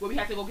that, where we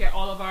had to go get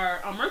all of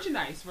our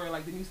merchandise for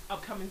like the new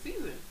upcoming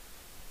season.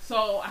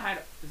 So I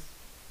had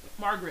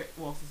Margaret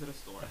walks into the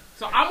store.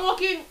 So I'm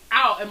walking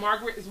out and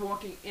Margaret is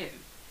walking in.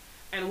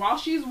 And while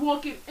she's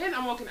walking in,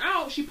 I'm walking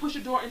out, she pushed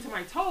the door into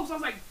my toe. So I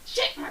was like,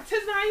 shit, my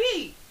tiz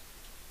not.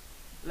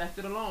 Left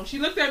it alone. She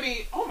looked at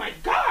me, oh my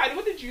God,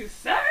 what did you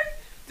say?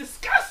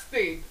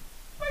 Disgusting.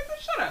 I'm like,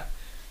 shut up.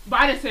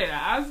 But I didn't say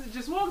that. I was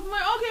just walking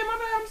like, okay, my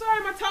bad, I'm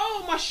sorry, my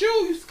toe, my shoe,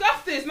 you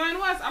scuffed this, 9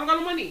 West, I don't got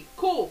no money.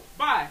 Cool,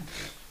 bye.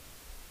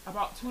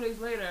 About 2 days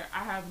later, I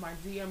have my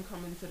DM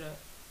come into the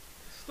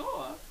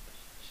store.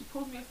 She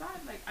pulls me aside,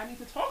 like, I need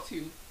to talk to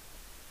you.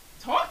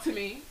 Talk to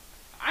me?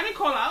 I didn't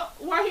call out.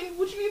 What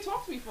you need to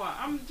talk to me for?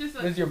 I'm just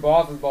this is your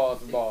boss's boss.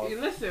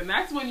 Listen,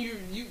 that's when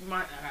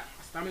my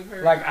stomach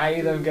hurts. Like, I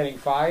either am getting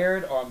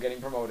fired or I'm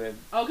getting promoted.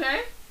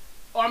 Okay?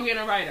 Or I'm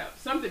getting a write-up.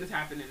 Something is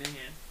happening in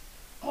here.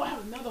 Oh, I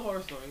have another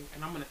horror story,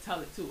 and I'm going to tell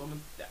it, too.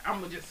 I'm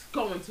going to just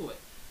go into it.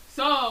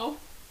 So,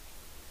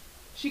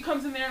 she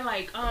comes in there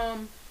like,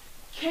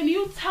 can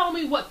you tell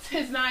me what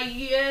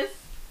Tiznai is?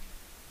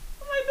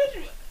 I'm like,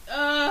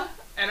 bitch,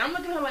 and I'm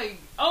looking at her like,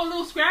 oh,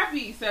 Little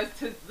Scrappy says,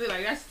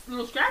 like, that's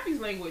Little Scrappy's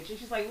language. And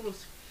she's like,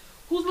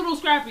 who's Little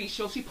Scrappy?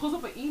 So she pulls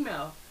up an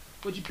email,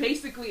 which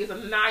basically is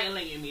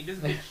annihilating me. This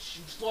bitch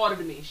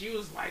slaughtered me. She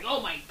was like,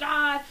 oh my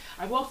God,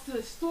 I walked to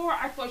the store.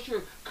 I thought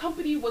your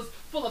company was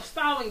full of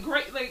style and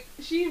great. Like,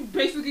 she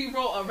basically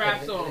wrote a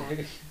rap song.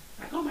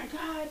 Like, oh my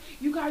God,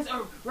 you guys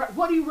are,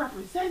 what are you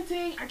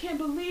representing? I can't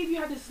believe you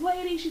had this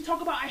lady. She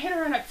talked about, I hit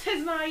her in a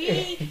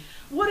tiznai.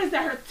 What is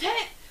that, her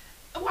tit?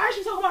 Why is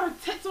she talking about her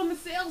tits on the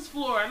sales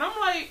floor? And I'm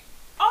like,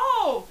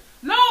 oh,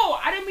 no,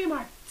 I didn't mean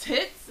my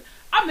tits.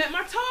 I meant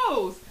my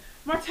toes.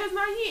 My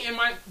tiznai. And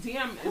my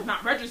DM is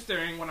not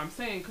registering what I'm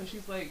saying because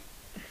she's like,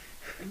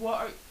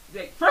 what?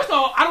 Like, first of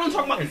all, I don't want to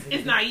talk about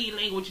this tiznai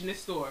language in this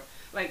store.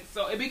 Like,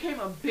 so it became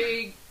a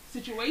big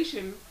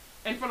situation.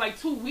 And for like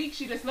 2 weeks,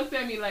 she just looked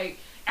at me like,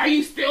 are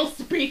you still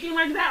speaking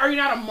like that? Are you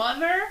not a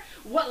mother?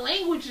 What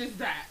language is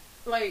that?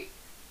 Like,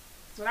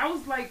 so that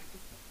was like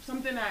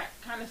something that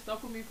kind of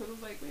stuck with me because it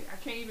was like, wait, I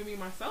can't even be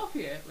myself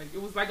here. Like,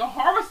 it was like a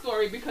horror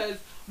story because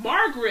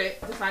Margaret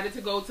decided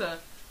to go to,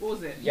 what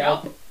was it?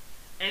 Yelp.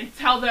 And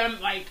tell them,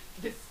 like,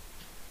 this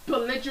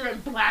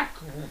belligerent black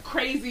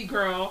crazy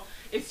girl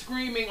is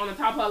screaming on the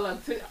top of her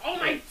lungs, oh,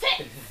 my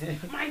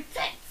tits! My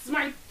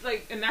tits!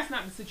 Like, and that's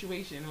not the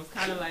situation. It was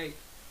kind of like,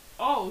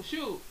 oh,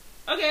 shoot.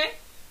 Okay,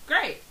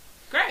 great.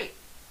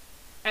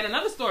 And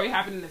another story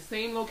happened in the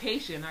same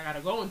location. I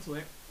gotta go into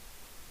it.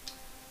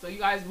 So you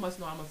guys must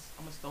know I'm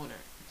a stoner.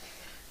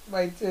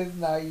 My tits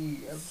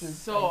naive.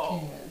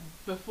 So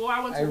before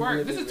I went to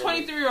work, this is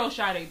 23-year-old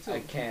Sade too. I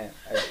can't.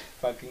 I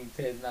fucking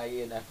tits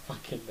naive and that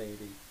fucking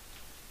lady.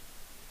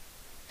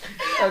 I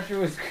thought you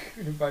was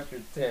screaming about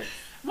your tits.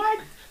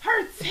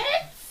 Her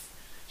tits?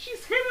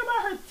 She's screaming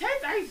about her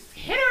tits. I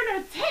hit her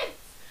in her tits.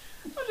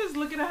 I'm just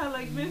looking at her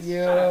like, bitch,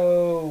 shut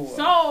up.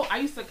 So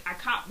I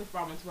copped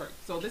before I went to work.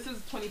 So this is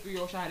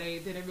 23-year-old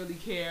Sade. Didn't really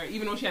care,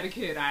 even though she had a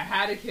kid. I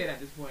had a kid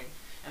at this point.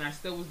 And I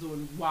still was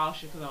doing wild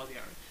shit because I was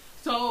young.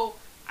 So,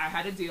 I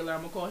had a dealer.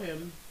 I'm going to call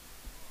him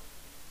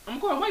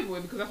White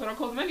Boy because that's what I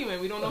call him anyway.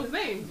 We don't know his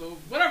name. So,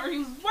 whatever. He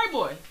was White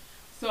Boy.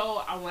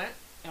 So, I went.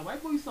 And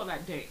White Boy saw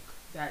that dank.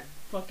 That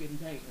fucking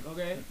dank.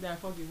 Okay? That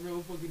fucking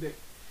real fucking dank.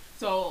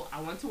 So,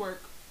 I went to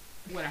work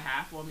with a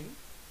half on me.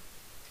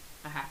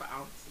 A half an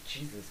ounce.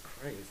 Jesus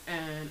Christ.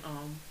 And,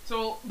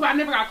 but I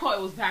never got caught.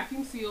 It was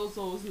vacuum sealed,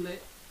 so it was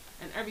lit.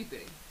 And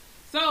everything.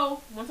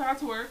 So, once I got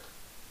to work,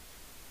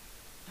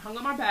 hung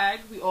on my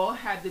bag. We all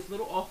had this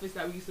little office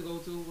that we used to go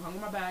to. We hung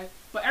on my bag.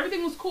 But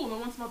everything was cool. No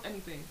one smelled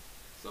anything.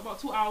 So about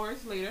 2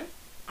 hours later,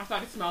 I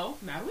started to smell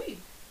mad weed.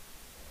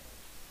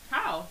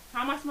 How?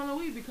 How am I smelling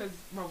weed? Because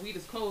my weed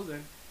is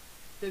closing.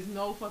 There's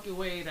no fucking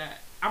way that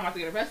I'm about to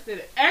get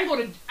arrested and I'm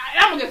going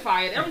to get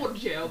fired and I'm going to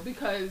jail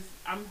because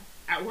I'm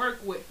at work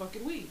with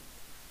fucking weed.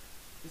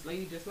 This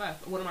lady just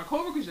left. One of my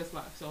coworkers just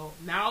left. So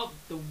now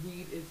the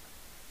weed is,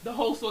 the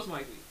whole store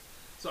smells like weed.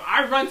 So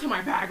I run to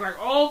my bag like,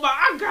 oh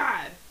my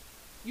God.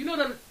 You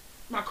know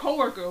my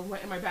coworker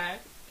went in my bag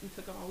and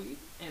took out my weed,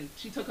 and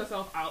she took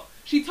herself out.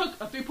 She took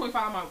a 3.5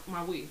 of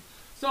my weed.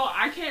 So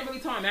I can't really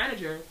tell my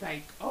manager,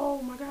 like,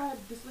 oh my God,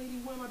 this lady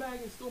went in my bag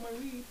and stole my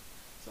weed.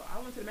 So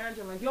I went to the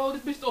manager like, yo,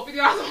 this bitch stole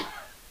 $50.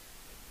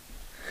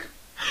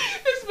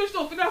 This bitch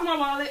stole $50 from my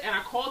wallet, and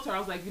I called her. I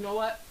was like, you know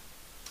what?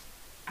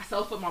 I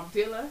sell for my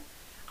dealer.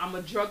 I'm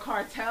a drug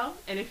cartel,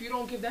 and if you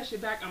don't give that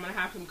shit back, I'm gonna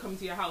have him come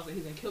to your house and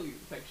he's gonna kill you,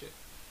 type shit.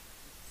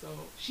 So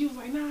she was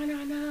like, nah.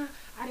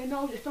 I didn't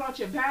know it fell out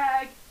your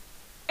bag.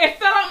 It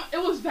fell out.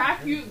 It was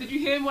vacuum. Did you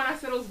hear me when I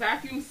said it was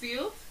vacuum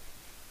sealed?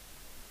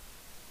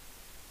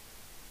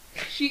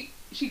 She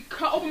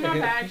cut open my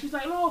bag. She's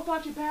like, oh, it fell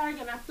out your bag.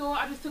 And I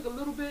thought I just took a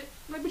little bit.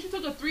 I'm like, but you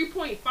took a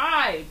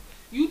 3.5.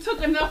 You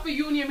took enough for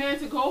you and your man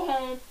to go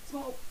home,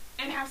 smoke,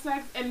 and have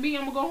sex. And me,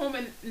 I'm going to go home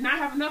and not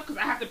have enough because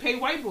I have to pay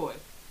White Boy.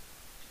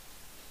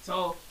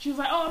 So she was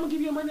like, oh, I'm going to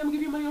give you money. I'm going to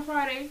give you money on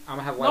Friday. I'm going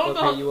to have White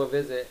Boy pay you a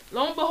visit.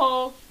 Lo and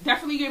behold,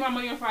 definitely gave my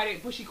money on Friday,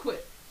 but she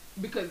quit.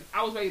 Because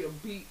I was ready to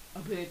beat a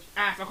bitch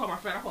ass. I called my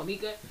friend. I called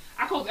Nika.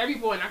 I called every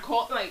boy. And I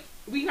called, like,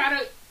 we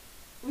gotta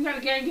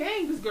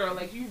gang this girl.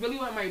 Like, you really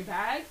want my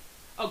bag?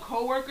 A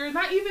coworker?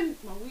 Not even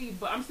my weed,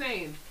 but I'm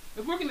saying,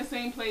 if we're in the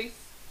same place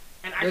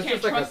and I can't trust you.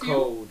 It's just like a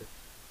code.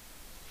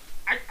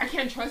 I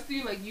can't trust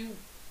you. Like you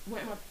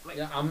went like.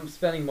 Yeah, I'm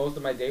spending most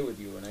of my day with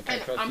you, and I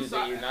can't trust you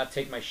that you not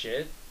take my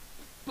shit.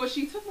 But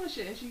she took my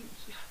shit, and she.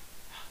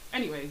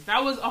 Anyways,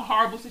 that was a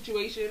horrible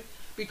situation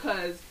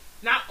because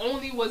not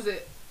only was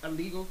it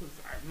illegal because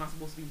I'm not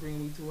supposed to be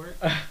bringing weed to work,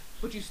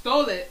 but you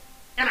stole it.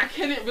 And I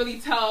couldn't really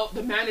tell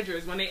the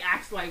managers when they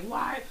asked, like,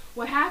 why?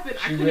 What happened?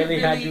 She really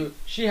had you.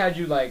 She had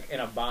you like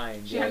in a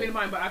bind. She had me in a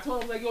bind, but I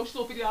told them like, yo, she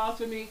stole $50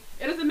 from me.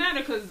 It doesn't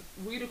matter because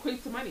weed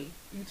equates to money.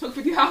 You took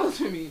 $50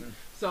 from me,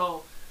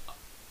 so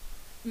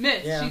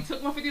Miss, she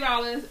took my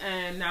 $50,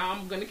 and now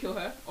I'm gonna kill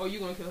her, or you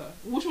gonna kill her.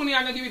 Which one of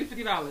y'all gonna give me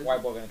the $50?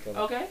 White boy gonna kill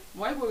her. Okay,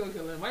 white boy gonna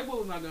kill her. White boy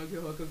was not gonna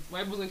kill her because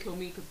white boy's gonna kill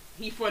me because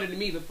he fronted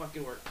me the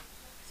fucking work.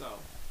 So.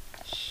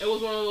 It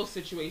was one of those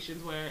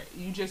situations where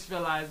you just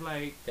realize,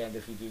 like, damned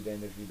if you do,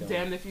 damned if you don't.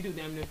 Damned if you do,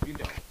 damned if you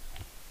don't.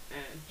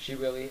 And she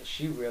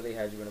really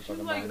had you in a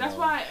fucking like, bind. that's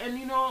why, and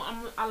you know,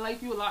 I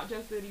like you a lot,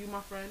 Justin. You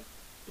my friend,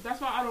 but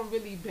that's why I don't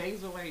really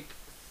bangs or like,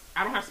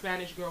 I don't have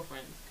Spanish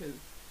girlfriends because,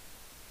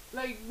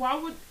 like, why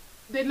would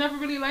they never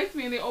really liked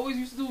me and they always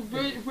used to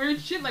do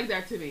weird shit like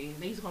that to me.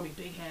 And they used to call me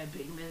big head,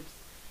 big lips,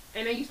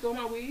 and then you stole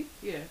my weed.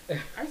 Yeah,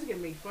 I used to get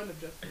made fun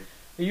of, Justin.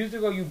 They used to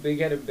call you big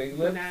head and big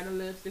lips. Banana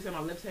lips. They said my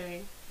lips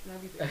hang. And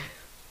everything.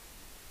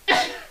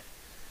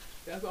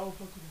 That's all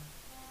fucking.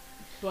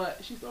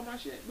 But she stole my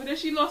shit. But then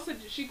she lost it.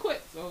 She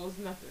quit, so it was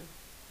nothing.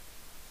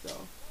 So,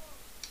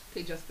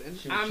 okay, Justin.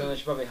 She was chilling.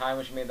 She probably high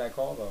when she made that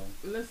call, though.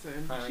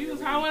 Listen, she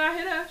was high when I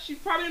hit her. She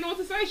probably didn't know what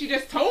to say. She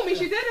just told me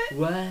she did it.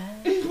 What?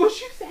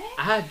 What you said?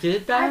 I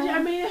did that.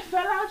 I mean, it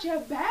fell out your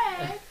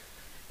bag.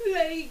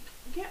 Like,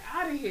 get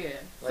out of here.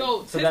 Like,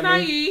 so since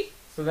naive.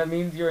 So that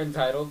means you're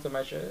entitled to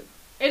my shit.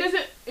 It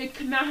doesn't. It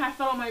could not have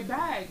fell on my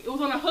bag. It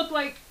was on a hook,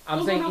 like.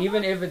 I'm saying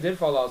even if it did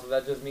fall out, so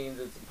that just means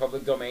it's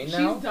public domain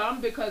now. She's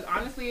dumb because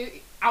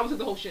honestly, I would take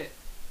the whole shit.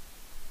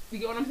 You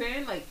get what I'm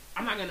saying? Like,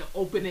 I'm not gonna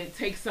open it,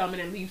 take some,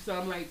 and then leave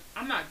some. Like,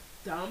 I'm not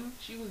dumb.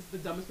 She was the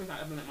dumbest person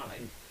I've ever met in my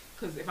life.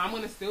 Because if I'm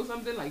gonna steal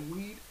something like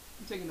weed,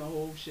 I'm taking the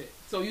whole shit.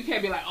 So you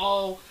can't be like,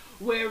 oh,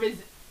 where is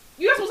it?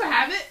 You're not supposed to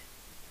have it.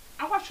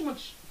 I watch too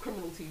much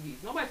criminal TV.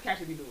 Nobody's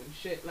catching me doing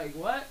shit. Like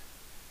what?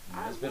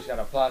 This bitch got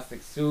a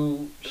plastic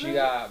suit. She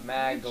got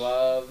mad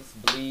gloves,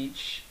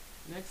 bleach.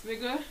 Next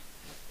nigga,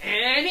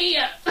 and he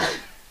up.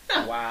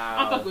 Wow.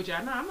 I'm fuck with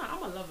y'all. No, I'm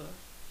a lover,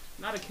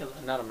 not a killer.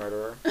 Not a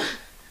murderer.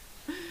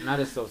 Not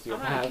a sociopath. I'm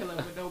not a killer,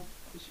 but no,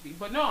 it should be.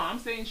 But no, I'm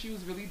saying she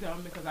was really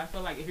dumb because I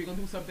feel like if you're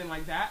gonna do something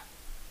like that,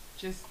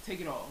 just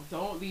take it all.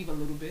 Don't leave a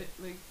little bit.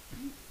 Like,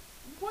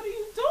 what are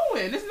you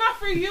doing? It's not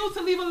for you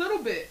to leave a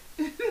little bit.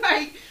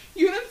 Like,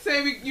 you didn't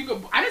say you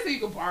could. I didn't say you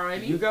could borrow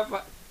any. You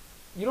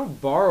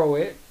don't borrow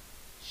it.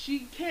 She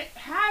can't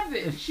have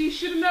it. She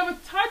should have never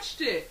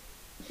touched it.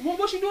 What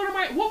was she doing to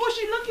my? What was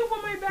she looking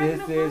for my bag in the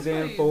first place? This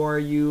isn't for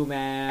you,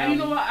 man. And you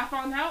know what? I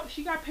found out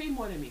she got paid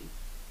more than me.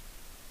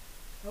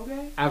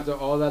 Okay. After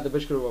all that, the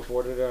bitch could have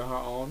afforded it on her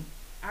own.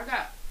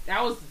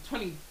 That was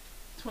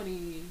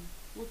 2020.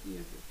 What year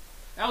is it?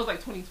 That was like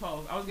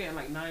 2012. I was getting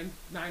like $9.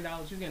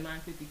 She was getting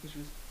 $9.50 because she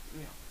was,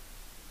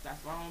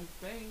 that's my own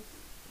thing.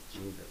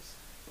 Jesus.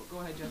 Well, go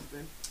ahead,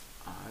 Justin.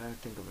 I gotta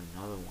think of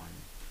another one.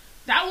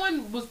 That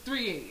one was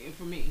 3-8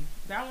 for me.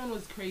 That one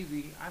was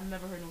crazy. I've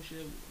never heard no shit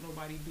of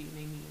nobody beating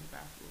their knee in the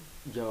bathroom.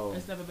 Yo.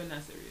 It's never been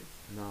that serious.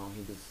 No,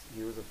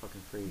 he was a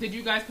fucking freak. Did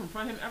you guys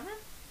confront him ever?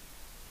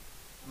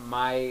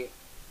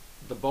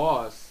 The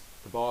boss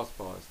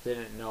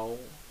didn't know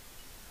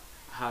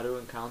how to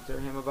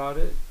encounter him about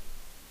it.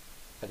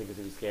 I think because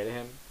he was scared of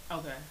him.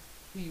 Okay.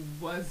 He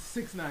was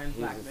 6'9" black man.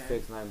 He was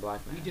a 6'9"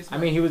 black man. I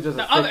mean, he was just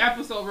the other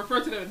episode.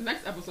 Refer to the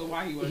next episode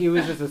why he was. He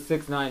was just a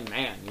 6'9"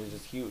 man. He was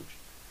just huge.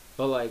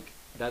 But like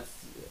I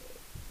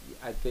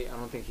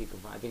don't think he could.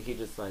 I think he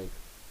just like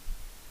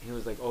he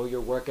was like, oh,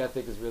 your work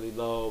ethic is really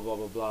low. Blah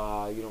blah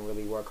blah. You don't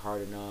really work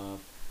hard enough.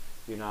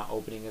 You're not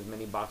opening as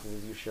many boxes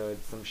as you should.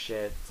 Some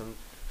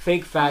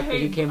fake fact that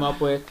he came up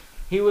with.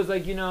 He was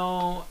like,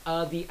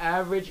 the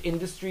average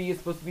industry is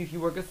supposed to be if you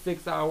work a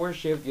 6-hour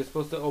shift, you're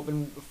supposed to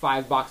open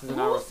 5 boxes an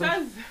hour. Who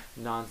says?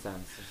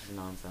 Nonsense. This is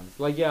nonsense.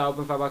 Like, yeah,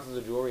 open 5 boxes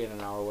of jewelry in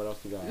an hour. What else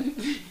you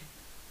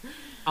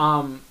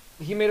got?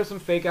 He made up some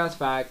fake ass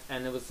fact,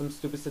 and it was some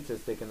stupid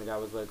statistic, and the guy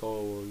was like,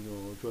 oh,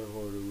 try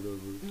harder,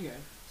 whatever. Yeah.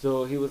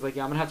 So he was like,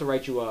 yeah, I'm gonna have to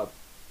write you up.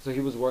 So he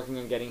was working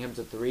on getting him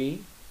to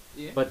 3.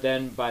 Yeah. But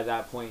then by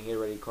that point, they'd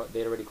already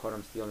caught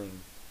him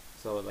stealing.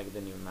 So like it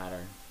didn't even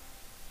matter.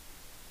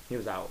 He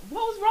was out.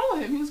 What was wrong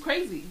with him? He was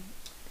crazy.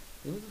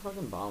 He was a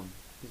fucking bum.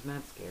 He's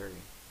mad scary.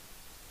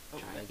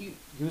 Okay.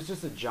 He was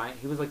just a giant.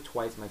 He was like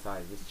twice my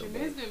size. He was so big.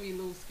 Jermaine's gonna be a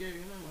little scary. I'm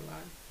not gonna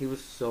lie. He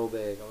was so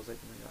big. I was like,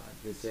 oh my god,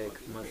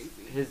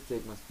 his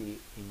dick must be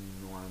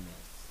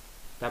enormous.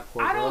 That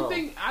poor girl.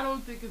 I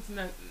don't think it's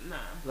not. Nah.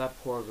 That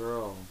poor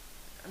girl.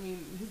 I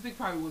mean, his dick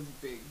probably was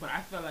big, but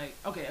I feel like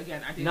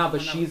again, I didn't. No,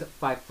 but she's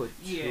 5'2".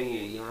 Yeah.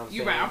 You know what I'm saying?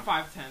 You're right. I'm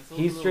 5'10". So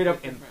he straight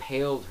up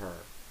impaled her.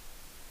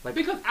 Like,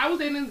 because I was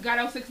dating this guy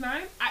that was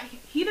 6'9",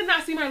 he did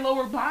not see my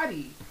lower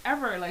body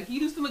ever. Like, he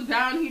used to look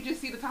down, he'd just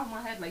see the top of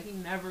my head. Like, he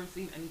never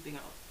seen anything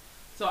else.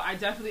 So I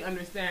definitely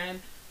understand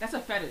That's a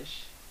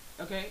fetish.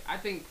 Okay? I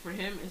think for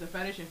him it's a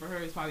fetish, and for her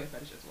it's probably a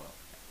fetish as well.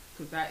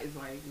 Because that is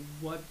like,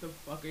 what the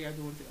fuck are y'all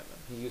doing together?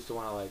 He used to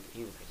want to like,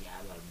 he was like, yeah,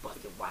 I'm gonna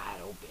bust it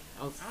wide open.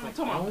 I was I'm like,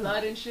 talking about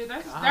blood and shit.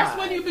 That's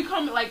when you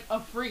become like a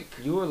freak.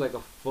 You were like a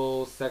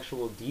full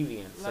sexual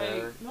deviant,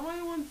 sir. Like,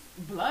 nobody wants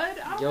blood.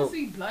 I don't want to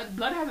see blood.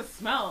 Blood has a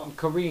smell.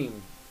 Kareem,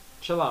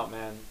 chill out,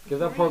 man. Give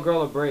that poor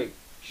girl a break.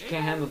 She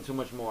can't handle too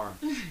much more.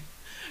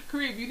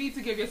 Kareem, you need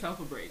to give yourself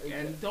a break.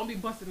 And don't be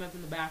busting up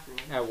in the bathroom.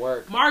 At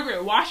work.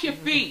 Margaret, wash your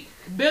feet.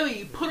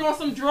 Billy, put on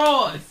some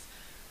drawers.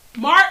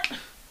 Mark,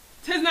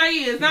 tis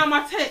naive, it's not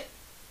my tit.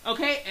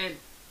 Okay? And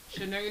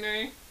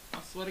Shanae, I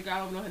swear to God, I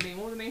don't know her name.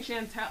 What was her name?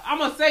 Chantel. I'm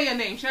going to say your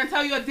name.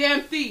 Chantel, you a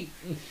damn thief.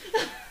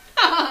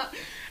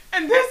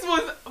 And this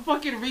was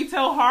fucking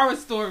retail horror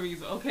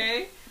stories,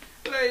 okay?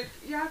 Like,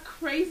 y'all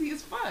crazy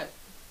as fuck.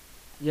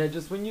 Yeah,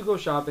 just when you go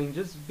shopping,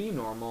 just be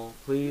normal,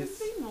 please.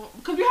 Just be normal.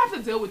 Because we have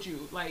to deal with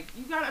you. Like,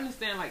 you got to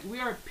understand, like, we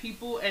are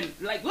people, and,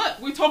 like, look,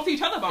 we talk to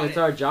each other about it. It's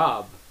our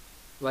job.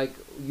 Like,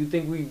 you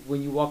think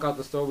when you walk out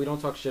the store, we don't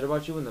talk shit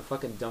about you and the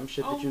fucking dumb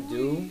shit that you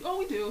do?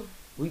 We do.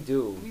 We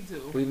do. We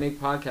do. We make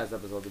podcast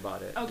episodes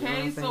about it.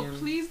 Okay, you know so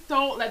please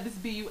don't let this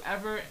be you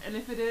ever. And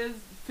if it is,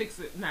 fix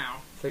it now.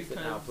 Fix it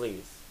now,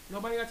 please.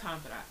 Nobody got time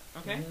for that.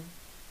 Okay? Mm-hmm.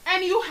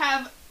 And you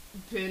have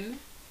been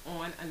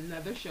on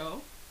another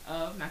show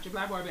of Not Your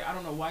Black Barbie. I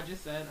don't know what I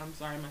just said. I'm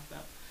sorry I messed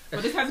up.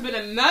 But this has been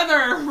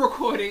another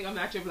recording of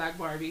Not Your Black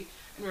Barbie.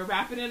 And we're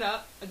wrapping it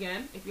up.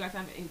 Again, if you guys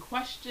have any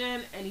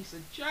question, any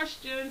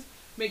suggestions,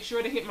 make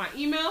sure to hit my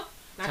email.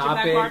 Not Your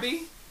Black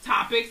Barbie.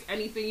 Topics,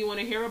 anything you want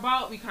to hear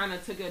about. We kind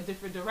of took a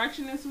different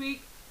direction this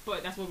week,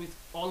 but that's what it's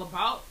all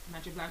about.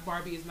 Not Your Black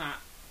Barbie is not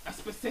a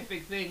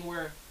specific thing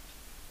where,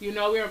 you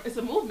know, it's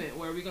a movement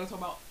where we're going to talk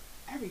about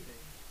everything.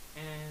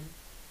 And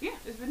yeah,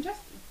 it's been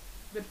Justin.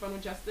 It's been fun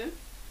with Justin.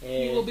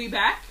 He will be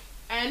back.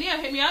 And yeah,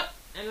 hit me up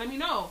and let me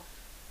know.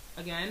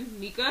 Again,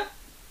 Nika,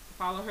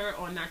 follow her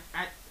on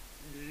at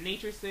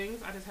Nature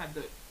Sings. I just had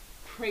the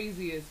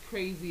craziest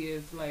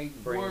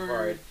like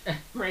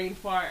brain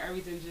fart.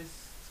 Everything just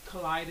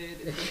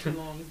collided. It's been too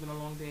long. It's been a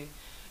long day.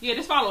 Yeah,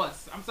 just follow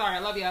us. I'm sorry. I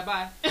love you.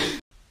 Bye.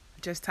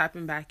 Just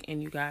tapping back in,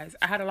 you guys.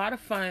 I had a lot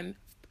of fun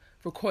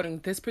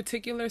recording this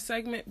particular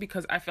segment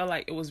because I felt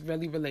like it was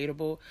really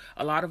relatable.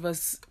 A lot of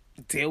us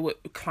deal with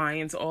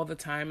clients all the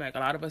time. Like, a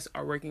lot of us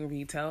are working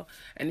retail,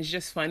 and it's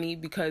just funny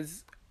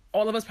because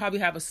all of us probably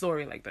have a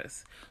story like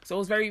this. So it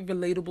was a very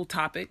relatable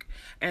topic.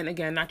 And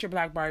again, Not Your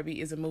Black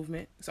Barbie is a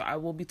movement. So I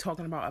will be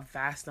talking about a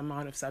vast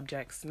amount of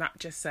subjects, not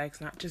just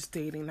sex, not just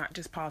dating, not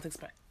just politics,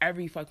 but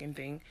every fucking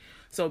thing.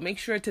 So make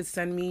sure to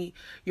send me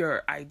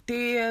your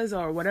ideas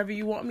or whatever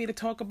you want me to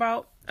talk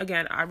about.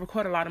 Again, I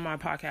record a lot of my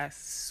podcasts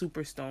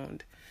super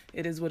stoned.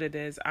 It is what it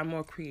is. I'm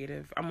more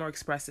creative. I'm more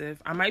expressive.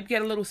 I might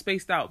get a little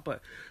spaced out, but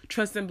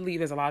trust and believe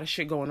there's a lot of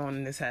shit going on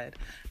in this head.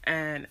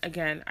 And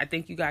again, I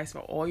thank you guys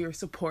for all your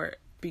support,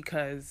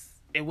 because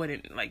it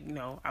wouldn't, like, you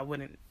know, I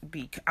wouldn't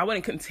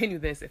continue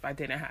this if I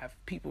didn't have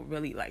people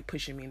really like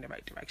pushing me in the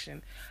right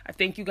direction. I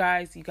thank you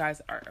guys. You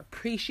guys are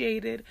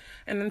appreciated.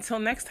 And until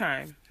next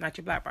time, Not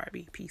Your Black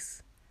Barbie.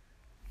 Peace.